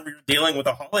 especially whenever you're dealing with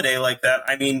a holiday like that,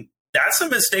 I mean, that's a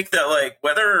mistake that, like,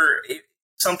 whether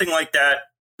something like that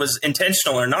was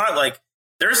intentional or not, like,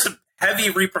 there's some heavy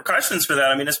repercussions for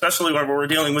that. I mean, especially when we're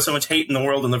dealing with so much hate in the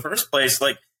world in the first place,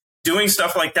 like doing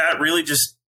stuff like that really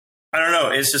just, I don't know.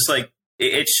 It's just like,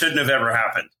 it shouldn't have ever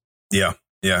happened. Yeah.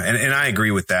 Yeah. And I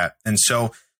agree with that. And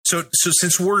so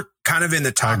since we're kind of in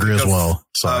the topic, I agree as well.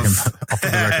 So off the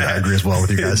record, I agree as well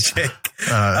with you guys.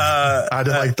 I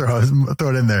did like throw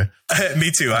it in there.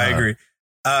 Me too. I agree.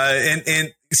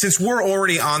 And since we're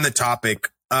already on the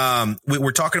topic,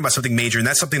 we're talking about something major, and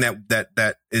that's something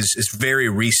that is very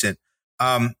recent.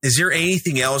 Is there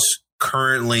anything else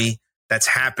currently that's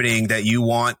happening that you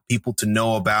want people to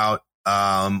know about,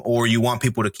 or you want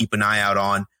people to keep an eye out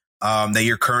on, that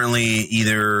you're currently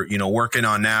either, you know, working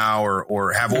on now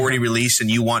or have already released and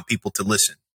you want people to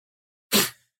listen?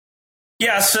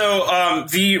 Yeah, so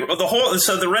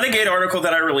the Renegade article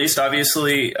that I released,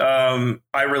 obviously,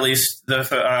 I released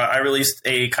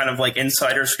a kind of like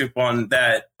insider scoop on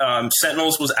that.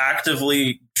 Sentinels was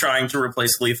actively trying to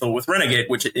replace Lethal with Renegade,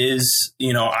 which is,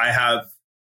 you know, I have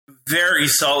very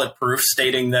solid proof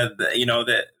stating that, you know,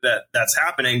 that's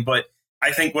happening. But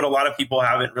I think what a lot of people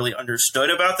haven't really understood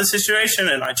about the situation,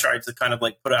 and I tried to kind of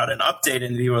like put out an update,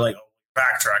 and people were like, oh,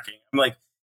 backtracking. I'm like,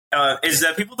 is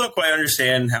that people don't quite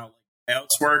understand how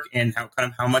buyouts work and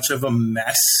how much of a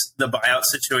mess the buyout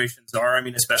situations are. I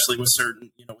mean, especially with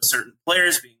certain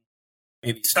players being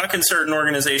maybe stuck in certain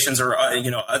organizations, or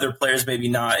other players maybe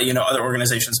not, other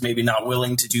organizations maybe not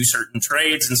willing to do certain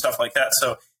trades and stuff like that.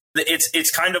 So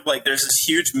it's kind of like there's this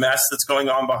huge mess that's going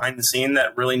on behind the scene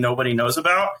that really nobody knows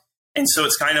about. And so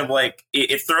it's kind of like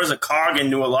it throws a cog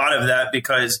into a lot of that,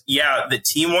 because the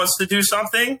team wants to do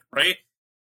something, right?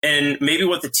 And maybe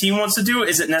what the team wants to do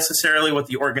isn't necessarily what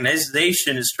the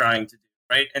organization is trying to do,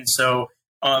 right? And so,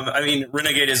 I mean,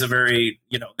 Renegade is a very,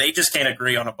 they just can't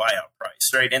agree on a buyout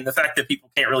price, right? And the fact that people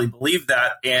can't really believe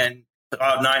that, and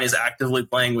Cloud9 is actively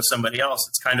playing with somebody else,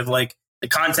 it's kind of like the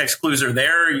context clues are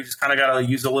there. You just kind of got to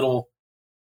use a little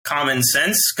common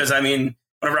sense, because, I mean,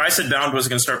 whenever I said Bound was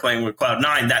going to start playing with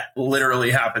Cloud9, that literally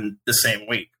happened the same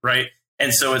week, right?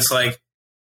 And so it's like,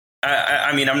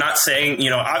 I mean, I'm not saying,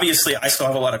 obviously I still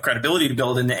have a lot of credibility to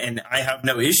build, and I have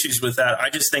no issues with that.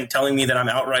 I just think telling me that I'm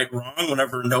outright wrong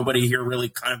whenever nobody here really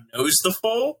kind of knows the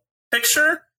full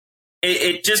picture,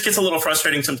 it just gets a little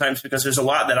frustrating sometimes, because there's a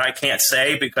lot that I can't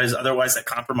say, because otherwise that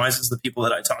compromises the people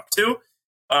that I talk to.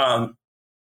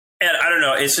 And I don't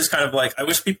know, it's just kind of like, I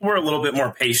wish people were a little bit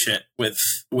more patient with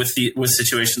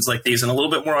situations like these, and a little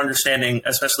bit more understanding,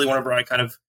 especially whenever I kind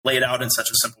of lay it out in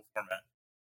such a simple format.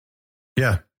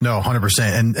 Yeah, no,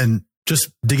 100%. And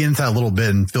just dig into that a little bit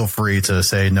and feel free to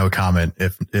say no comment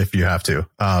if you have to.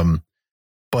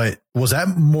 But was that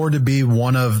more to be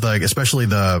one of the, especially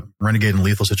the Renegade and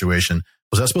Lethal situation,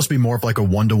 was that supposed to be more of like a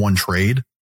 1-to-1 trade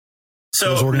for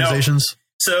those organizations? No.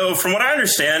 So from what I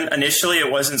understand, initially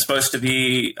it wasn't supposed to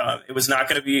be, it was not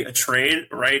going to be a trade,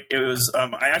 right? It was,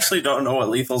 I actually don't know what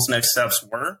Lethal's next steps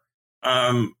were.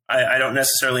 I don't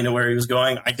necessarily know where he was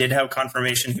going. I did have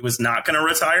confirmation he was not going to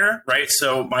retire, right?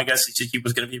 So my guess is he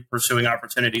was going to be pursuing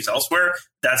opportunities elsewhere.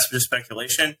 That's just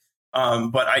speculation.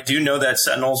 But I do know that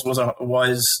Sentinels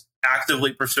was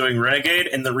actively pursuing Renegade,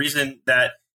 and the reason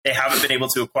that they haven't been able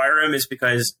to acquire him is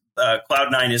because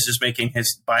Cloud9 is just making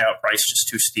his buyout price just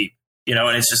too steep,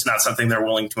 and it's just not something they're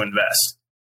willing to invest.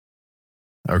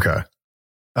 Okay.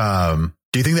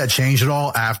 Do you think that changed at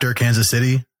all after Kansas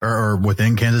City or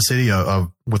within Kansas City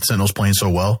with Sentinels playing so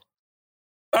well?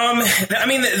 I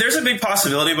mean, there's a big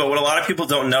possibility, but what a lot of people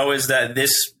don't know is that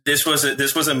this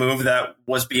was a move that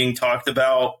was being talked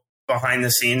about behind the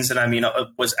scenes, and I mean, it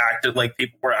was active. Like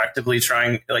people were actively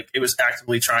trying, like it was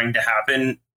actively trying to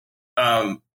happen,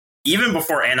 even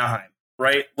before Anaheim,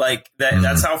 right? Like that. Mm-hmm.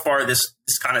 That's how far this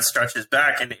kind of stretches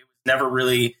back, and it was never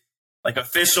really like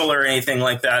official or anything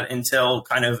like that until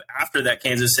kind of after that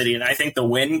Kansas City. And I think the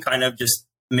win kind of just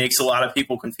makes a lot of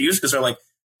people confused because they're like,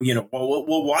 well,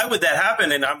 why would that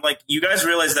happen? And I'm like, you guys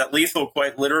realize that Lethal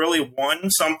quite literally won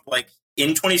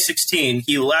in 2016,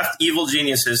 he left Evil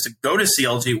Geniuses to go to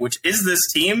CLG, which is this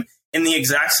team, in the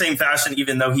exact same fashion,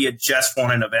 even though he had just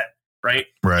won an event. Right.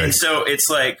 And so it's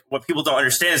like what people don't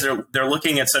understand is they're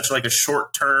looking at such like a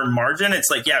short term margin.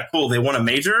 It's like, yeah, cool. They won a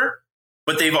major,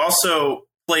 but they've also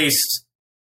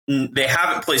they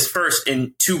haven't placed first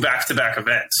in 2 back-to-back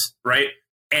events, right?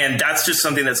 And that's just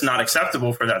something that's not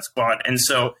acceptable for that squad. And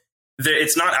so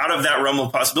it's not out of that realm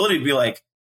of possibility to be like,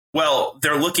 well,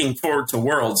 they're looking forward to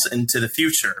Worlds and to the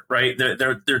future, right?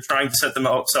 They're trying to set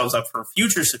themselves up for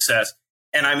future success.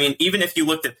 And I mean, even if you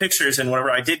looked at pictures and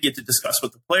whatever I did get to discuss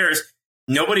with the players,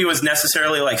 nobody was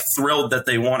necessarily like thrilled that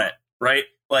they won it, right?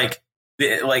 Like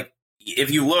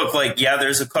if you look, like, yeah,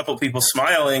 there's a couple people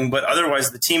smiling, but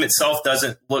otherwise the team itself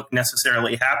doesn't look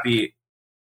necessarily happy,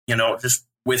 just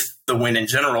with the win in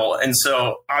general. And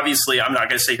so obviously I'm not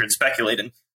going to sit here and speculate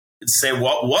and say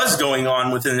what was going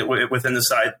on within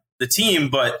the team.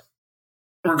 But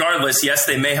regardless, yes,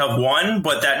 they may have won,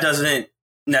 but that doesn't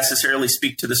necessarily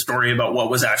speak to the story about what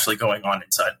was actually going on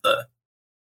inside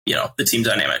the team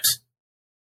dynamics.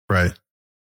 Right.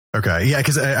 Okay. Yeah.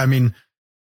 Cause I mean,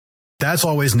 that's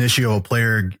always an issue of a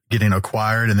player getting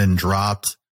acquired and then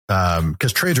dropped.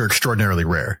 Cause trades are extraordinarily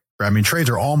rare. Right? I mean, trades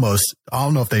are almost, I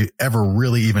don't know if they ever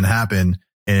really even happen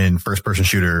in first person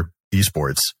shooter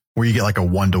esports where you get like a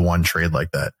 1-to-1 trade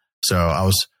like that. So I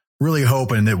was really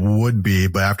hoping it would be,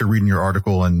 but after reading your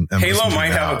article and Halo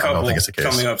might have a couple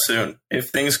coming up soon. If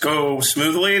things go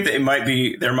smoothly, there might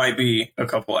be a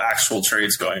couple actual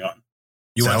trades going on.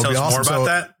 You want to tell us more about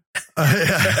that?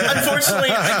 Unfortunately,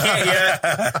 I can't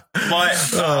yet.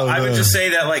 But I would just say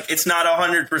that like it's not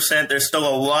 100%. There's still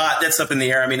a lot that's up in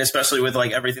the air. I mean, especially with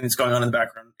like everything that's going on in the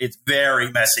background, it's very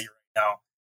messy right now.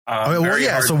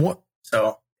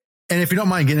 So, and if you don't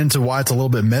mind getting into why it's a little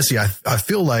bit messy, I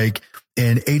feel like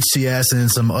in HCS and in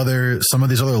some of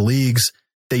these other leagues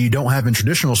that you don't have in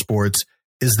traditional sports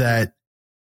is that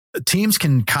teams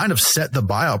can kind of set the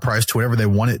buyout price to whatever they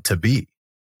want it to be.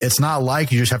 It's not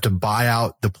like you just have to buy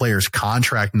out the player's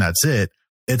contract and that's it.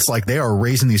 It's like they are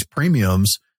raising these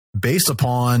premiums based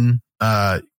upon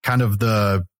kind of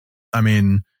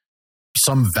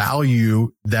some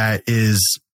value that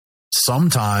is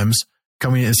sometimes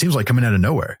coming out of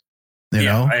nowhere. You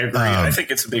know? I agree. I think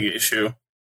it's a big issue.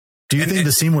 Do you think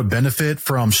the team would benefit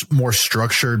from more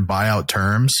structured buyout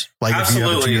terms? Like absolutely.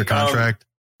 If you have a 2-year contract?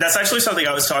 That's actually something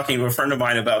I was talking to a friend of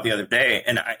mine about the other day.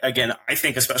 And I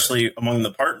think especially among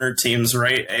the partner teams,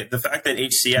 right, the fact that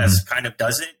HCS kind of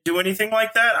doesn't do anything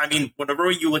like that. I mean, whenever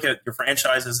you look at your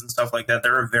franchises and stuff like that,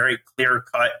 there are very clear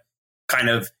cut kind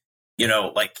of,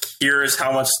 like here's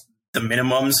how much the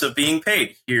minimums of being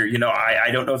paid here.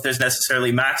 I don't know if there's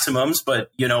necessarily maximums,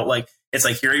 but, like it's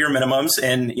like, here are your minimums.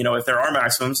 And, if there are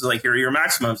maximums, like here are your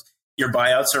maximums. Your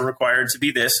buyouts are required to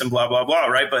be this and blah, blah, blah,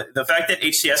 right? But the fact that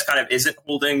HCS kind of isn't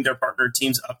holding their partner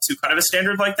teams up to kind of a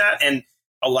standard like that and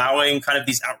allowing kind of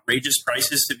these outrageous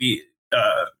prices to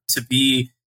be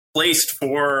placed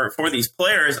for these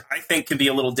players, I think can be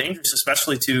a little dangerous,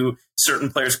 especially to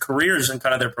certain players' careers and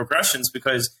kind of their progressions.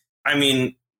 Because, I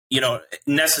mean,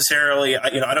 necessarily, I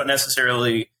don't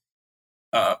necessarily,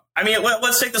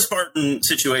 let's take the Spartan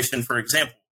situation, for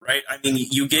example. Right. I mean,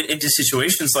 you get into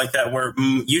situations like that where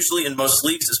usually in most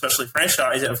leagues, especially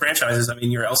franchises, I mean,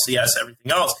 your LCS,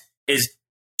 everything else, is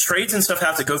trades and stuff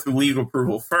have to go through league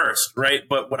approval first, right?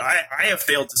 But what I have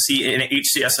failed to see in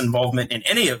HCS involvement in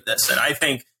any of this, and I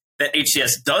think that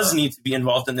HCS does need to be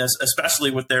involved in this, especially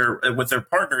with their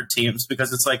partnered teams,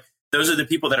 because it's like those are the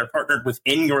people that are partnered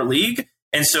within your league.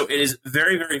 And so it is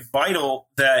very, very vital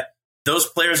that those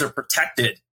players are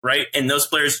protected, right? And those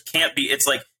players can't be, it's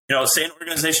like, say an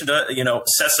organization,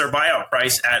 sets their buyout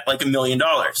price at like $1 million,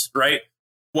 right?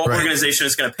 What organization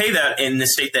is going to pay that in the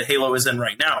state that Halo is in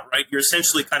right now, right? You're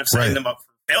essentially kind of setting them up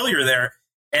for failure there.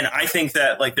 And I think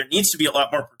that like there needs to be a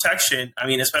lot more protection. I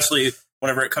mean, especially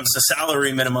whenever it comes to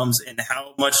salary minimums and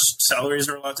how much salaries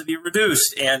are allowed to be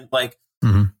reduced and like,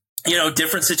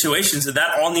 different situations,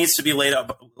 that all needs to be laid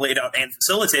out and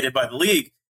facilitated by the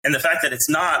league. And the fact that it's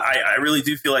not, I really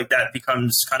do feel like that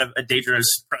becomes kind of a dangerous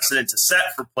precedent to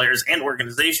set for players and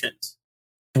organizations.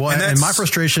 Well, and my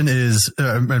frustration is,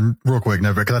 and real quick,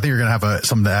 Never, because I think you're going to have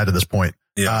something to add to this point.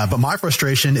 Yeah. But my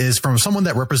frustration is from someone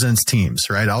that represents teams,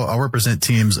 right? I'll represent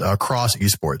teams across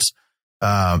esports.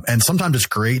 And sometimes it's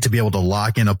great to be able to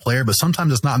lock in a player, but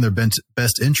sometimes it's not in their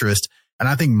best interest. And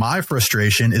I think my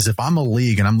frustration is if I'm a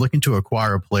league and I'm looking to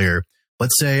acquire a player,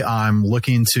 let's say I'm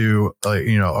looking to,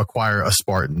 acquire a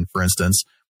Spartan, for instance,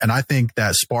 and I think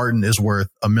that Spartan is worth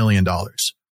 $1 million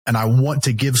and I want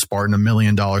to give Spartan $1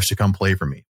 million to come play for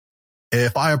me.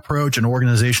 If I approach an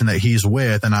organization that he's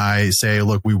with and I say,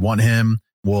 look, we want him,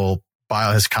 we'll buy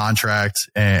out his contract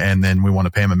and then we want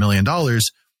to pay him $1 million.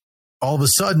 All of a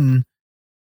sudden,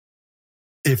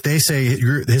 if they say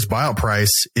his buyout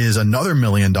price is another $1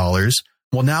 million,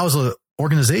 well, now as an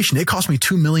organization, it cost me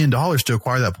 $2 million to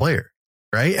acquire that player,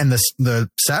 right? And the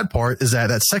sad part is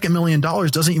that second $1 million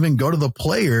doesn't even go to the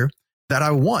player that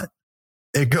I want.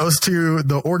 It goes to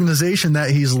the organization that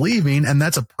he's leaving, and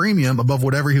that's a premium above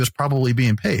whatever he was probably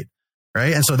being paid,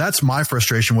 right? And so that's my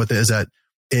frustration with it, is that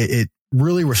it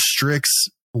really restricts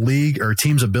league or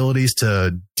teams' abilities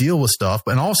to deal with stuff,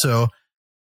 and also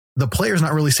the player's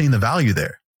not really seeing the value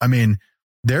there. I mean,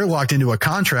 they're locked into a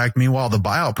contract. Meanwhile, the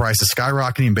buyout price is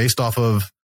skyrocketing based off of,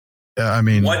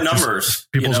 what numbers?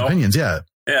 People's opinions. Yeah.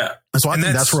 Yeah. And so I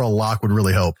think that's where a lock would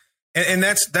really help. And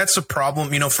that's a problem,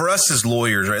 for us as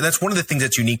lawyers, right? That's one of the things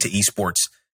that's unique to esports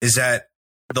is that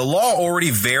the law already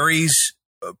varies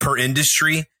per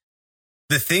industry.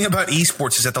 The thing about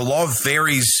esports is that the law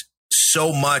varies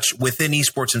so much within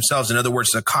esports themselves. In other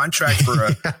words, the contract for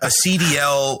a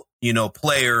CDL,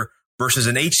 player versus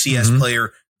an HCS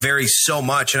player varies so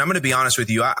much. And I'm going to be honest with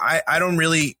you. I don't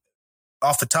really,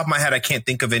 off the top of my head, I can't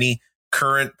think of any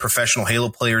current professional Halo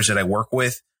players that I work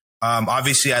with.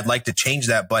 Obviously I'd like to change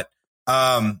that, but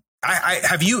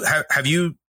have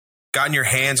you gotten your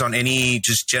hands on any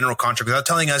just general contract without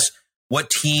telling us what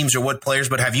teams or what players,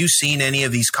 but have you seen any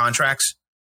of these contracts?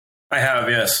 I have,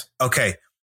 yes. Okay.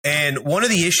 And one of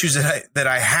the issues that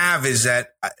I have is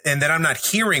that, and that I'm not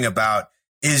hearing about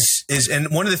is, and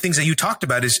one of the things that you talked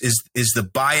about is the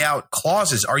buyout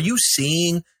clauses. Are you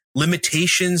seeing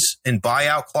limitations and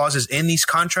buyout clauses in these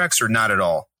contracts or not at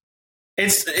all?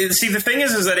 See, the thing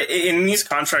is that in these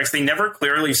contracts, they never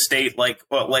clearly state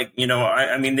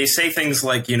they say things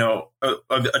like,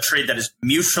 a trade that is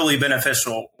mutually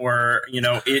beneficial or,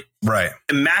 it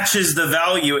matches the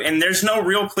value, and there's no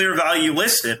real clear value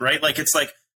listed, right? Like, it's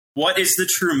like, what is the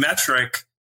true metric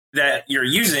that you're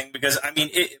using? Because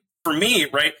for me,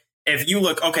 right, if you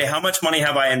look, okay, how much money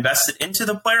have I invested into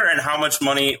the player and how much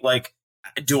money, like,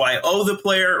 do I owe the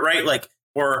player, right? Like,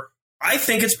 or I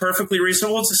think it's perfectly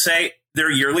reasonable to say their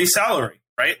yearly salary,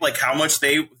 right? Like how much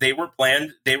they were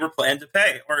planned to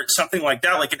pay or something like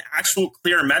that. Like an actual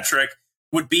clear metric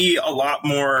would be a lot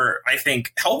more, I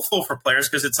think, helpful for players.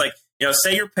 Cause it's like,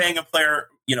 say you're paying a player,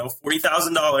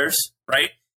 $40,000,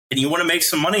 right? And you want to make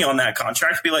some money on that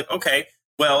contract, be like, okay,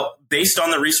 well, based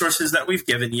on the resources that we've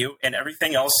given you and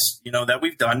everything else, that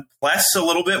we've done, plus a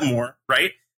little bit more,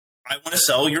 right? I want to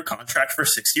sell your contract for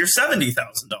 $60,000 or $70,000,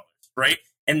 right?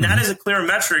 And that is a clear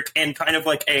metric and kind of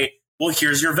like well,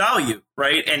 here's your value,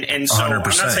 right? And so I'm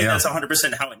not saying that's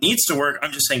 100% how it needs to work.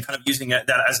 I'm just saying kind of using that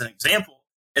as an example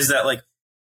is that like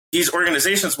these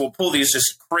organizations will pull these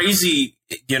just crazy,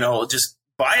 just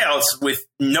buyouts with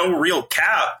no real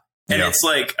cap. And it's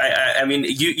like,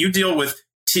 you deal with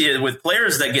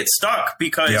players that get stuck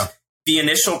because the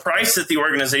initial price that the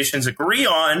organizations agree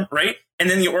on, right? And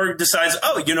then the org decides,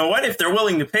 oh, you know what? If they're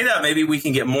willing to pay that, maybe we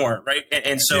can get more, right?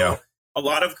 And so a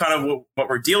lot of kind of what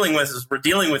we're dealing with is we're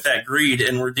dealing with that greed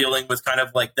and we're dealing with kind of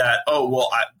like that, oh, well,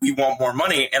 we want more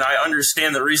money. And I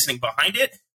understand the reasoning behind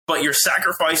it, but you're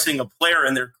sacrificing a player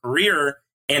in their career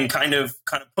and kind of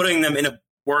putting them in a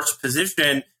worse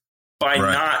position by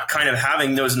not kind of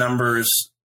having those numbers,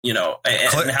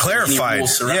 and clarified.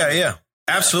 Yeah.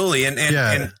 Absolutely.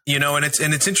 And you know, and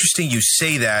it's interesting you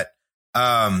say that,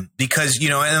 because, you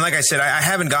know, and like I said, I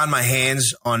haven't gotten my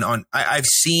hands on, I've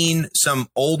seen some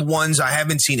old ones. I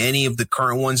haven't seen any of the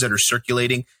current ones that are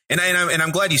circulating. And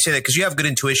I'm glad you say that, because you have good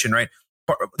intuition, right?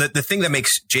 The thing that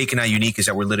makes Jake and I unique is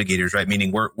that we're litigators, right?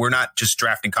 Meaning we're not just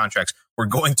drafting contracts. We're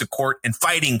going to court and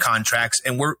fighting contracts,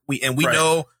 and we right.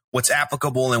 know what's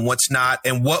applicable and what's not,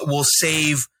 and what will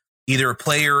save either a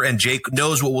player, and Jake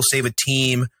knows what will save a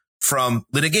team from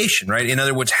litigation, right? In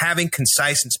other words, having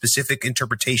concise and specific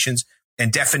interpretations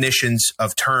and definitions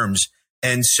of terms.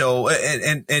 And so,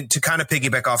 and to kind of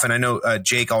piggyback off, and I know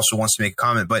Jake also wants to make a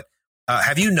comment, but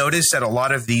have you noticed that a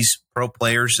lot of these pro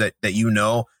players that you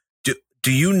know,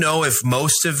 do you know if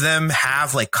most of them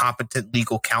have like competent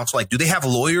legal counsel? Like, do they have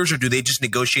lawyers, or do they just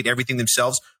negotiate everything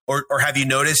themselves? Or have you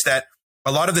noticed that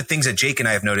a lot of the things that Jake and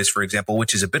I have noticed, for example,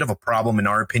 which is a bit of a problem in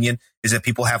our opinion, is that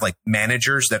people have like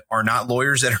managers that are not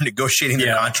lawyers that are negotiating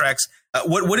their contracts.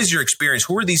 What is your experience?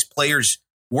 Who are these players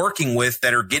working with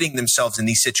that are getting themselves in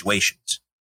these situations?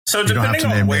 So depending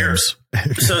on where,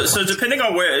 so depending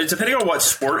on what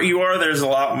sport you are, there's a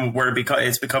lot where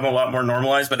it's become a lot more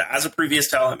normalized. But as a previous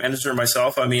talent manager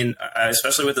myself, I mean,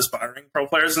 especially with aspiring pro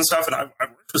players and stuff, and I've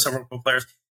worked with several pro players,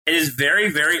 it is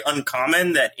very, very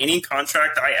uncommon that any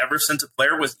contract I ever sent a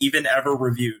player was even ever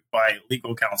reviewed by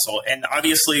legal counsel. And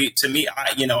obviously, to me,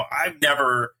 I've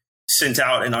never sent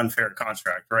out an unfair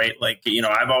contract, right? Like, you know,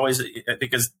 I've always,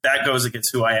 because that goes against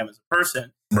who I am as a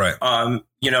person. Right.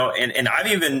 You know, and I've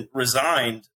even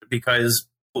resigned because,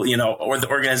 you know, or the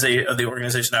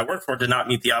organization I work for did not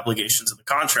meet the obligations of the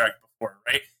contract before.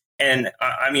 Right. And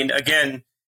I mean, again,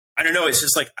 I don't know. It's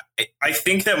just like, I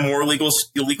think that more legal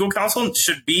counsel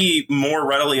should be more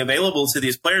readily available to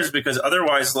these players, because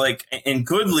otherwise, like, in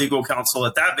good legal counsel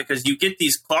at that, because you get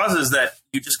these clauses that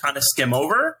you just kind of skim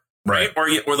over. Right. Or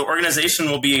the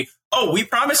organization will be, oh, we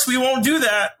promise we won't do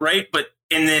that. Right.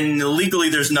 And then legally,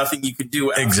 there's nothing you could do.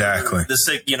 Exactly.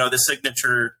 The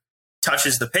signature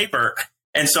touches the paper.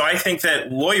 And so I think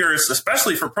that lawyers,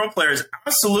 especially for pro players,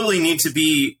 absolutely need to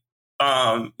be,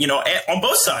 on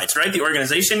both sides. Right. The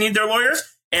organization need their lawyers.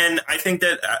 And I think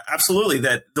that absolutely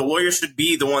that the lawyers should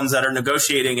be the ones that are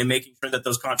negotiating and making sure that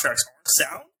those contracts are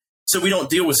sound, so we don't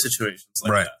deal with situations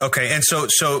like right. that. Okay. And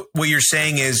so what you're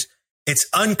saying is, it's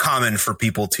uncommon for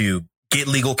people to get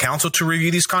legal counsel to review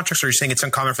these contracts, or you're saying it's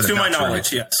uncommon for them? To my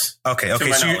knowledge, yes. Okay.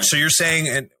 So you're saying,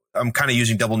 and I'm kind of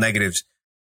using double negatives,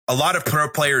 a lot of pro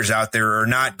players out there are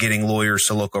not getting lawyers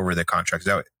to look over their contracts.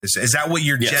 Is that what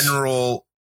your general?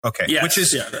 Okay. Yes.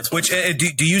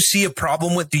 Do you see a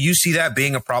problem with? Do you see that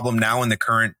being a problem now in the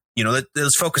current? You know,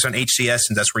 let's focus on HCS,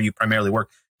 and that's where you primarily work.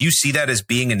 Do you see that as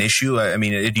being an issue? I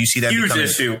mean, do you see that huge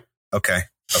issue? Okay.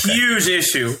 Huge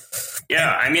issue. Yeah,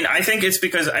 I mean, I think it's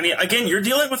because, I mean, again, you're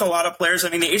dealing with a lot of players. I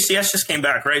mean, the HCS just came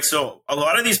back, right? So a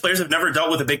lot of these players have never dealt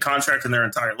with a big contract in their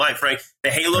entire life, right? The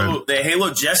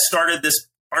Halo just started this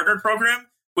partner program,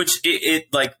 which it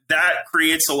like that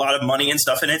creates a lot of money and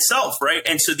stuff in itself, right?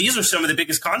 And so these are some of the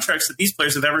biggest contracts that these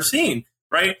players have ever seen,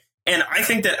 right? And I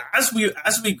think that as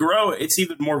we grow, it's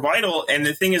even more vital. And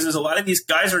the thing is a lot of these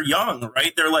guys are young,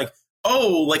 right? They're like,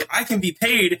 oh, like I can be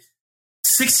paid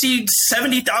 $60,000,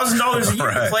 $70,000 a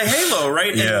year to play Halo,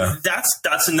 right? Yeah. And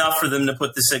that's enough for them to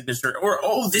put the signature. Or,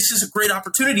 oh, this is a great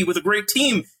opportunity with a great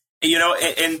team, you know,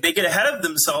 and they get ahead of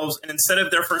themselves. And instead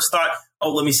of their first thought,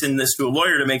 oh, let me send this to a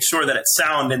lawyer to make sure that it's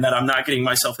sound and that I'm not getting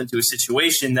myself into a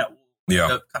situation that will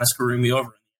end up kind of screwing me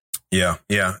over. Yeah,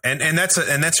 yeah, and that's a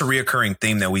reoccurring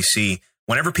theme that we see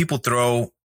whenever people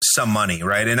throw some money,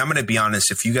 right? And I'm going to be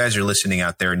honest, if you guys are listening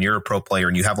out there and you're a pro player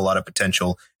and you have a lot of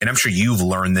potential, and I'm sure you've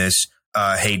learned this,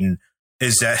 Hayden,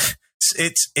 is that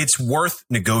it's worth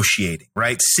negotiating,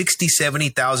 right? $60,000,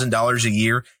 $70,000 a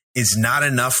year is not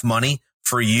enough money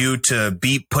for you to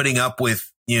be putting up with,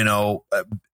 you know,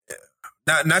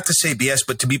 not to say BS,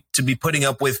 but to be putting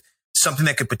up with something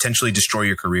that could potentially destroy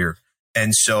your career.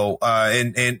 And so,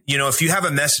 and you know, if you have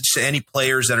a message to any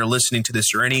players that are listening to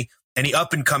this, or any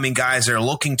up and coming guys that are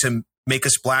looking to make a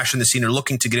splash in the scene or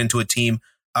looking to get into a team,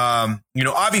 you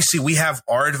know, obviously we have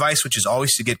our advice, which is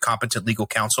always to get competent legal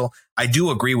counsel. I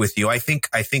do agree with you. I think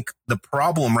the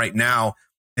problem right now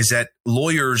is that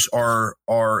lawyers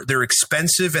they're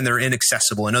expensive and they're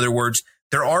inaccessible. In other words,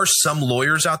 there are some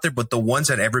lawyers out there, but the ones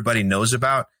that everybody knows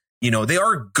about, you know, they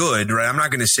are good, right? I'm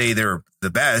not going to say they're the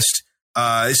best.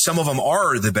 Some of them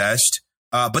are the best,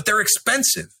 but they're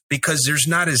expensive because there's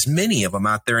not as many of them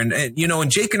out there. And you know, and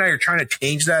Jake and I are trying to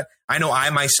change that. I know I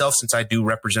myself, since I do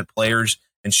represent players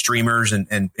and streamers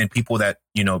and people that,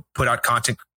 you know, put out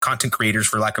content creators,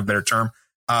 for lack of a better term.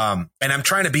 And I'm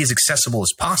trying to be as accessible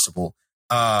as possible.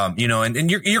 and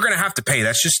you're going to have to pay.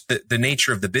 That's just the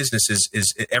nature of the business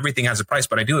is everything has a price.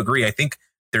 But I do agree. I think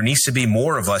there needs to be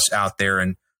more of us out there.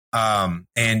 And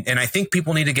I think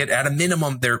people need to get at a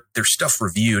minimum their stuff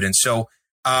reviewed. And so,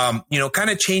 kind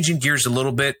of changing gears a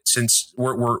little bit since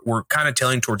we're kind of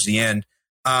tailing towards the end.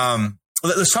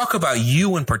 Let's talk about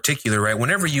you in particular, right?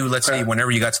 Whenever you got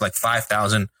to like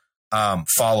 5,000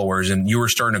 followers and you were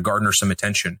starting to garner some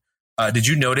attention, did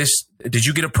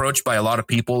you get approached by a lot of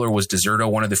people, or was Deserto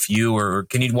one of the few, or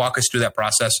can you walk us through that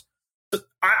process?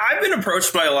 I've been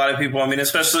approached by a lot of people. I mean,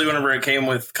 especially whenever it came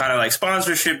with kind of like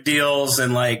sponsorship deals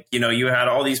and like, you had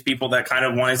all these people that kind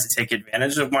of wanted to take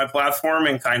advantage of my platform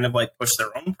and kind of like push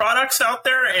their own products out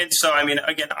there. And so, I mean,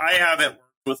 again, I haven't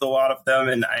worked with a lot of them.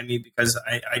 And I mean, because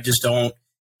I just don't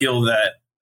feel that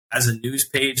as a news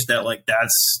page that like,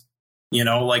 that's,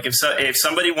 like if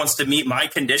somebody wants to meet my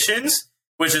conditions,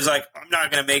 which is like, I'm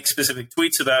not going to make specific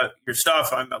tweets about your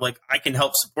stuff. I'm like, I can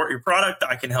help support your product.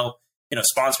 I can help,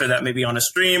 sponsor that maybe on a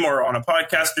stream or on a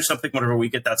podcast or something, whenever we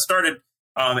get that started.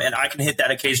 And I can hit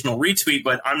that occasional retweet,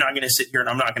 but I'm not going to sit here and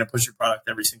I'm not going to push your product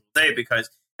every single day, because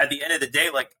at the end of the day,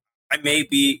 like I'm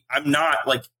not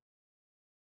like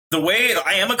the way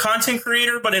I am a content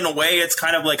creator, but in a way it's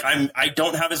kind of like I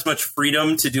don't have as much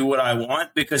freedom to do what I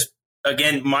want, because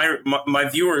again, my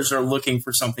viewers are looking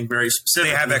for something very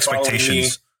specific. They have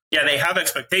expectations. Yeah, they have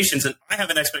expectations, and I have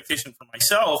an expectation for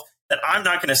myself that I'm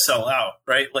not going to sell out,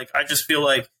 right? Like, I just feel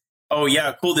like, oh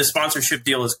yeah, cool, this sponsorship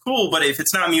deal is cool, but if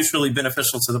it's not mutually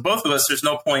beneficial to the both of us, there's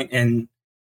no point in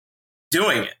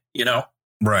doing it,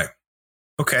 Right.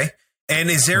 Okay. And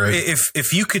is there,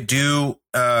 if you could do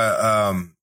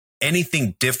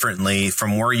anything differently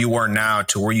from where you are now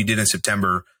to where you did in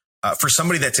September, for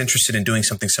somebody that's interested in doing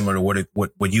something similar to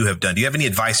what you have done, do you have any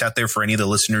advice out there for any of the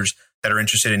listeners that are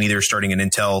interested in either starting an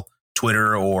Intel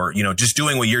Twitter or, just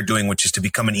doing what you're doing, which is to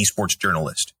become an esports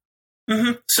journalist?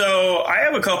 Mm-hmm. So I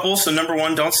have a couple. So number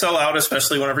one, don't sell out,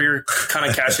 especially whenever you're kind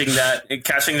of catching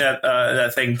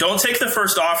that thing. Don't take the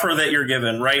first offer that you're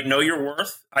given, right? Know your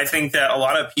worth. I think that a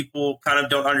lot of people kind of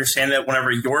don't understand that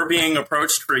whenever you're being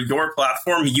approached for your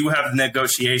platform, you have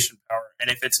negotiation power.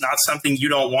 And if it's not something you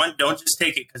don't want, don't just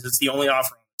take it because it's the only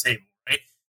offer on the table, right?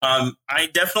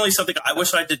 Something I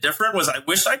wish I did different was I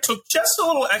wish I took just a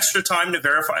little extra time to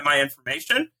verify my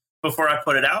information before I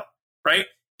put it out, right?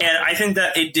 And I think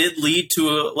that it did lead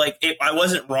to I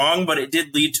wasn't wrong, but it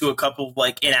did lead to a couple of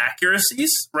like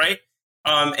inaccuracies, right?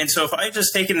 And so if I had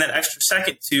just taken that extra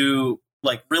second to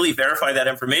like really verify that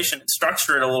information and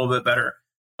structure it a little bit better,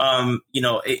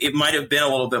 it might have been a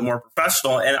little bit more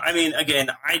professional. And I mean,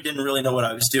 again, I didn't really know what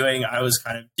I was doing. I was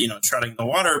kind of, treading the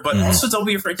water, but also don't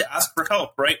be afraid to ask for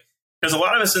help, right? Because a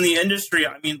lot of us in the industry,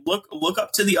 I mean, look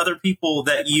up to the other people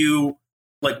that you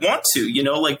like want to,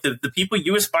 like the people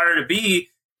you aspire to be.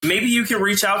 Maybe you can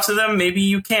reach out to them. Maybe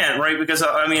you can't, right? Because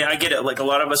I mean, I get it. Like a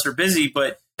lot of us are busy,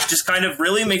 but just kind of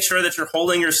really make sure that you're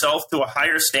holding yourself to a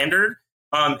higher standard.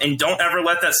 And don't ever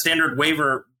let that standard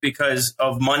waver because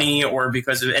of money or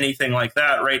because of anything like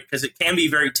that, right? Because it can be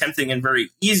very tempting and very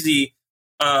easy,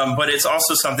 but it's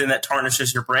also something that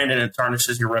tarnishes your brand and it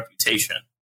tarnishes your reputation.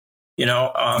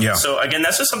 So again,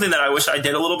 that's just something that I wish I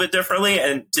did a little bit differently.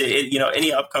 And to,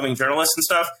 any upcoming journalists and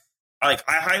stuff, like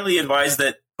I highly advise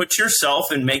that put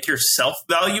yourself and make yourself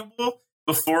valuable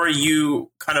before you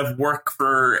kind of work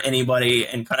for anybody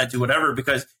and kind of do whatever,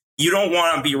 because you don't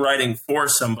want to be writing for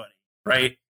somebody,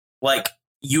 right? Like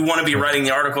you want to be writing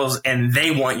the articles and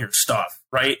they want your stuff,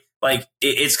 right? Like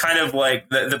it's kind of like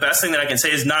the best thing that I can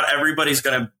say is not everybody's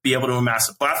going to be able to amass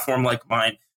a platform like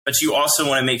mine, but you also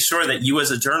want to make sure that you as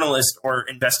a journalist are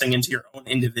investing into your own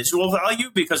individual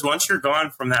value, because once you're gone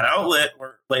from that outlet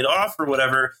or laid off or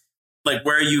whatever, like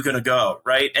where are you going to go,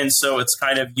 right? And so it's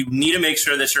kind of, you need to make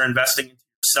sure that you're investing into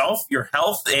yourself, your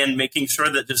health, and making sure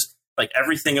that just like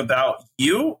everything about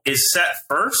you is set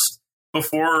first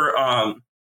before,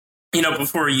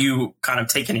 before you kind of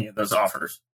take any of those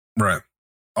offers. Right.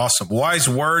 Awesome. Wise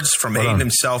words from Hayden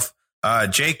himself.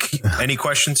 Jake, any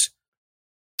questions?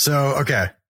 So, okay.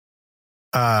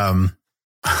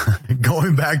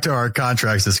 Going back to our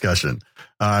contracts discussion,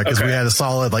 because we had a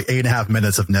solid 8.5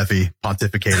 minutes of Neffy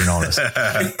pontificating on us.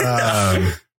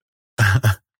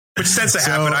 Which tends to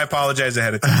happen. I apologize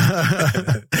ahead of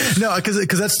time. No,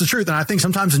 because that's the truth. And I think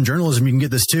sometimes in journalism, you can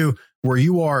get this too, where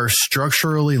you are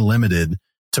structurally limited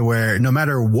to where no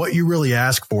matter what you really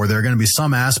ask for, there are going to be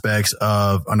some aspects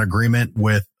of an agreement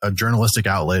with a journalistic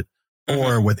outlet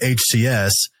or with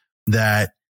HCS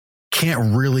that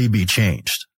can't really be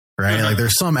changed. Right. Like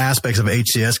there's some aspects of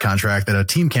HCS contract that a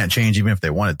team can't change even if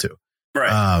they wanted to.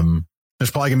 Right.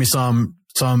 There's probably gonna be some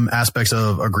some aspects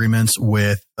of agreements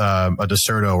with a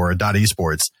Decerto or a Dot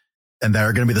Esports, and that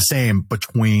are going to be the same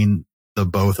between the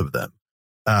both of them.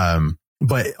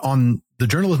 But on the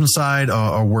journalism side,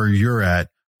 or where you're at,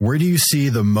 where do you see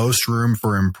the most room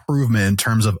for improvement in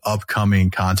terms of upcoming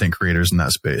content creators in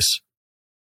that space?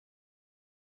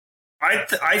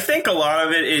 I think a lot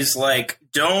of it is like,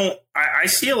 I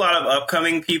see a lot of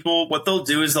upcoming people. What they'll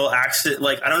do is they'll I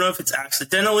don't know if it's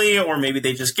accidentally or maybe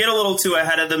they just get a little too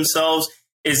ahead of themselves.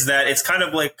 Is that it's kind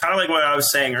of like what I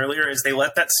was saying earlier, is they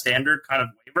let that standard kind of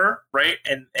waver, right?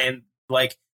 And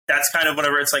like, that's kind of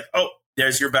whenever it's like, oh,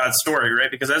 there's your bad story, right?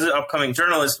 Because as an upcoming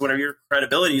journalist, whenever your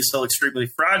credibility is still extremely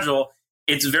fragile,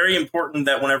 it's very important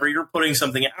that whenever you're putting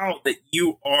something out, that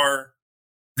you are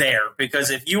there.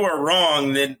 Because if you are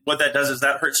wrong, then what that does is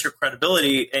that hurts your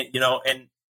credibility. And,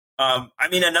 I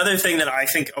mean, another thing that I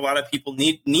think a lot of people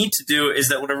need to do is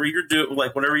that whenever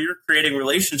you're creating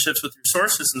relationships with your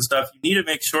sources and stuff, you need to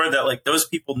make sure that like those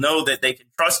people know that they can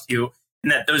trust you,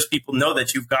 and that those people know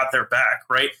that you've got their back,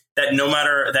 right? That no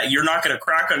matter that you're not going to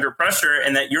crack under pressure,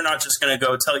 and that you're not just going to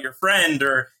go tell your friend,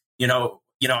 or, I don't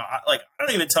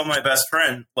even tell my best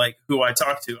friend, like, who I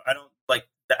talk to.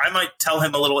 I might tell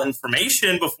him a little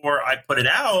information before I put it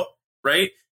out,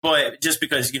 right? But just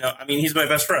because, he's my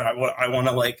best friend. I want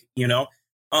to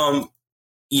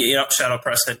shout out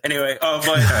Preston. Anyway, but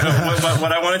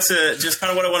what I wanted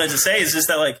to say is just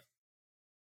that, like,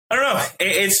 I don't know.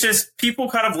 It's just people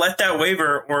kind of let that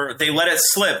waver, or they let it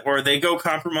slip, or they go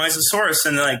compromise the source.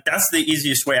 And like, that's the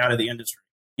easiest way out of the industry,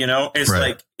 is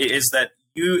right. Is that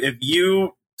if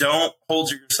you don't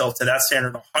hold yourself to that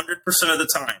standard 100% of the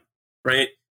time, right,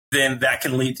 then that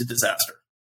can lead to disaster.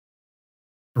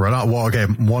 Right on. Well, okay.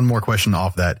 One more question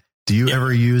off that. Do you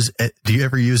ever use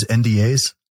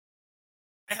NDAs?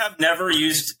 I have never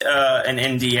used an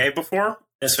NDA before,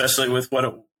 especially with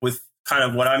kind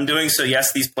of what I'm doing. So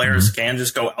yes, these players can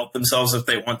just go out themselves if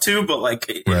they want to, but like,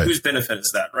 right. Whose benefit is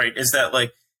that, right? Is that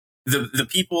like the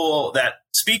people that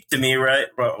speak to me, right?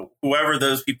 Whoever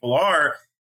those people are,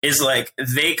 is like,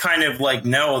 they kind of like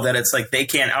know that it's like they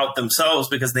can't out themselves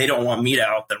because they don't want me to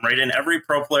out them, right? And every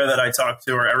pro player that I talk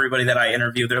to, or everybody that I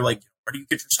interview, they're like, where do you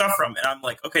get your stuff from? And I'm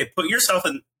like, okay, put yourself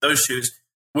in those shoes.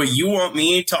 Will you want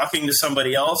me talking to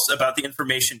somebody else about the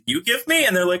information you give me?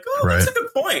 And they're like, oh, right. That's a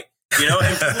good point.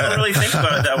 And people don't really think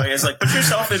about it that way. It's like, put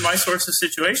yourself in my source's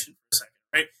situation for a second,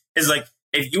 right? It's like,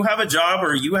 if you have a job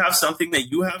or you have something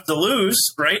that you have to lose,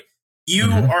 right?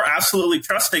 You are absolutely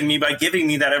trusting me by giving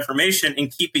me that information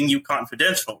and keeping you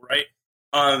confidential, right?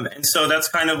 And so that's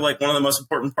kind of like one of the most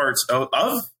important parts of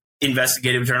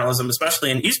investigative journalism,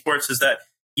 especially in esports, is that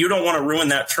you don't want to ruin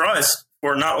that trust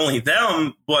for not only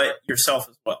them, but yourself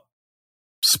as well.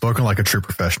 Spoken like a true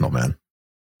professional, man.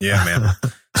 Yeah, man.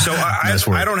 So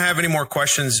I don't have any more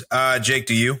questions. Jake,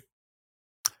 do you?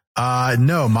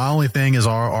 No, my only thing is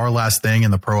our last thing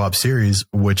in the Pro Op series,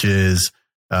 which is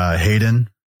Hayden,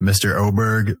 Mr.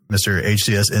 Oberg, Mr.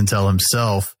 HCS Intel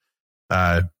himself.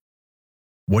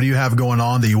 What do you have going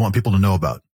on that you want people to know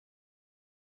about?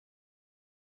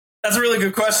 That's a really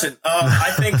good question.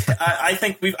 I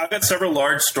think I've got several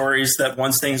large stories that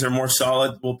once things are more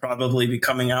solid will probably be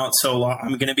coming out. So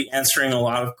I'm going to be answering a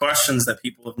lot of questions that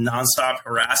people have nonstop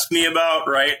harassed me about,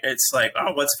 right? It's like,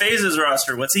 oh, what's FaZe's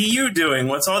roster? What's EU doing?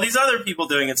 What's all these other people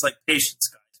doing? It's like, patience,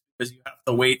 guys, because you have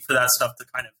to wait for that stuff to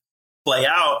kind of play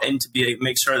out and to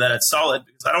make sure that it's solid,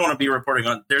 because I don't want to be reporting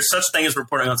on, there's such thing as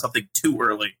reporting on something too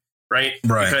early, right?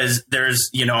 Because there's,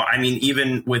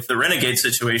 even with the Renegade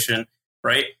situation,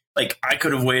 right? Like, I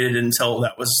could have waited until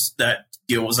that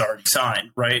deal was already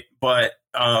signed, right? But,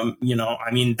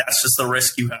 that's just the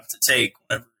risk you have to take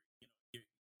whenever,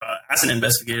 as an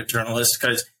investigative journalist,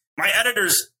 because my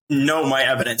editors know my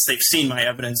evidence. They've seen my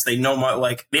evidence. They know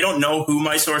they don't know who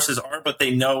my sources are, but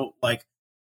they know,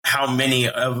 how many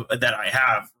of that I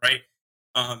have, right?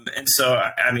 And so,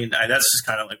 that's just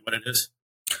kind of like what it is.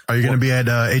 Are you going to be at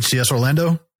HCS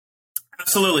Orlando?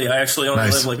 Absolutely. I actually only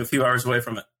live a few hours away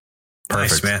from it.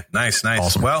 Perfect. Nice, man. Nice.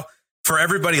 Awesome. Well, for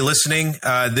everybody listening,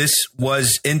 this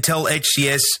was Intel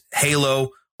HCS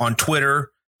Halo on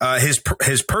Twitter.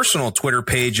 His personal Twitter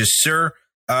page is Sir,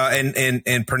 and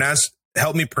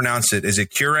help me pronounce it. Is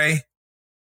it Cure?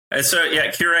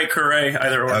 Cure,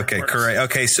 either or. Okay, Cure.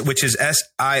 Okay, so, which is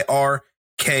SIRKURAY.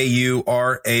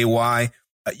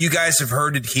 You guys have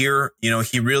heard it here.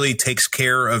 He really takes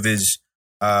care of his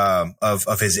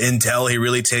of his intel. He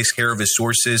really takes care of his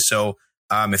sources. So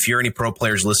if you're any pro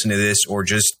players listening to this, or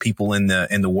just people in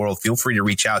the world, feel free to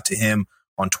reach out to him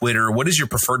on Twitter. What is your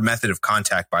preferred method of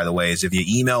contact, by the way? Is it via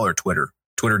email or Twitter?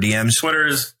 Twitter DMs?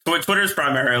 Twitter's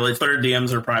primarily. Twitter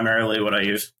DMs are primarily what I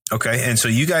use. Okay. And so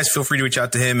you guys feel free to reach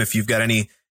out to him if you've got any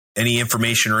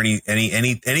information or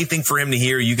anything for him to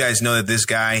hear. You guys know that this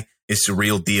guy is the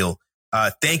real deal.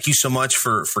 Thank you so much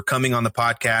for coming on the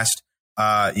podcast.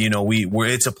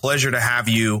 It's a pleasure to have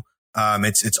you.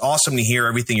 It's awesome to hear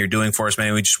everything you're doing for us,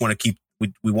 man. We just want to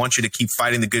we want you to keep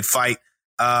fighting the good fight.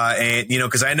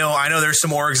 Cause I know there's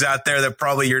some orgs out there that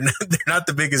probably they're not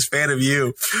the biggest fan of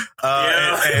you.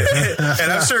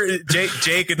 And I'm sure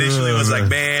Jake initially was like,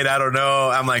 man, I don't know.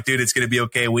 I'm like, dude, it's going to be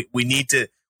okay. We need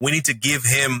to give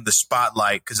him the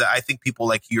spotlight, cause I think people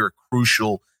like you are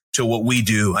crucial to what we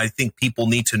do. I think people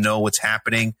need to know what's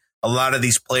happening. A lot of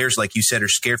these players, like you said, are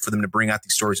scared for them to bring out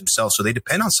these stories themselves. So they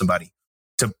depend on somebody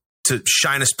to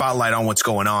shine a spotlight on what's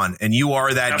going on. And you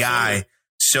are that guy.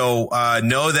 So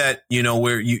know that,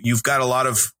 you've got a lot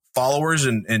of followers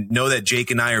and know that Jake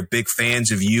and I are big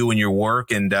fans of you and your work.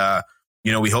 And,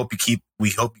 we hope you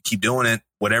keep doing it,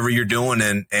 whatever you're doing,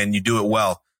 and you do it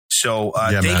well. So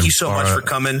thank you so much for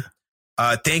coming.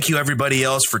 Thank you everybody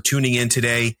else for tuning in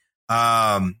today.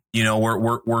 We're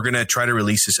going to try to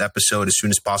release this episode as soon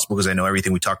as possible, because I know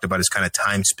everything we talked about is kind of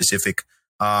time specific.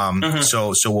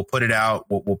 So we'll put it out.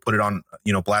 We'll put it on,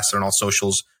 blast it on all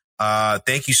socials.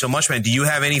 Thank you so much, man. Do you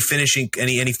have any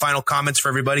any final comments for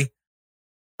everybody?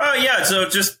 Oh yeah. So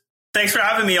just thanks for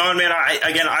having me on, man.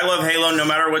 I love Halo no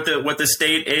matter what the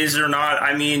state is or not.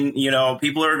 I mean,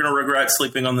 people are going to regret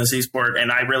sleeping on this esport.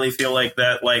 And I really feel like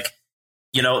that,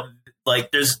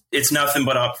 it's nothing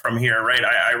but up from here, right?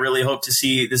 I really hope to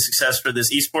see the success for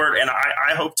this esport, and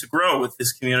I hope to grow with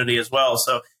this community as well.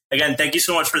 So again, thank you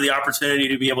so much for the opportunity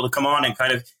to be able to come on and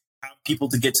kind of have people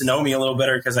to get to know me a little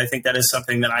better, because I think that is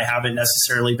something that I haven't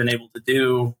necessarily been able to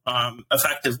do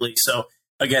effectively. So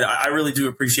again, I really do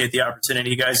appreciate the opportunity,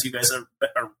 you guys. You guys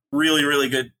are really, really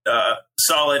good,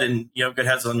 solid, and you have good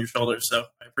heads on your shoulders. So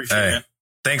I appreciate it, man.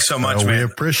 Thanks so much, man. We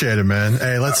appreciate it, man.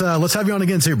 Hey, let's have you on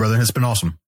again too, brother. It's been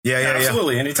awesome. Yeah,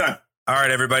 absolutely. Anytime. All right,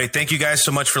 everybody. Thank you guys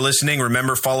so much for listening.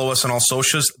 Remember, follow us on all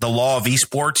socials, The Law of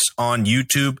Esports on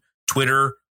YouTube,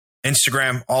 Twitter,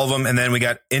 Instagram, all of them. And then we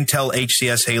got Intel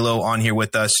HCS Halo on here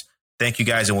with us. Thank you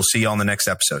guys, and we'll see you on the next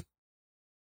episode.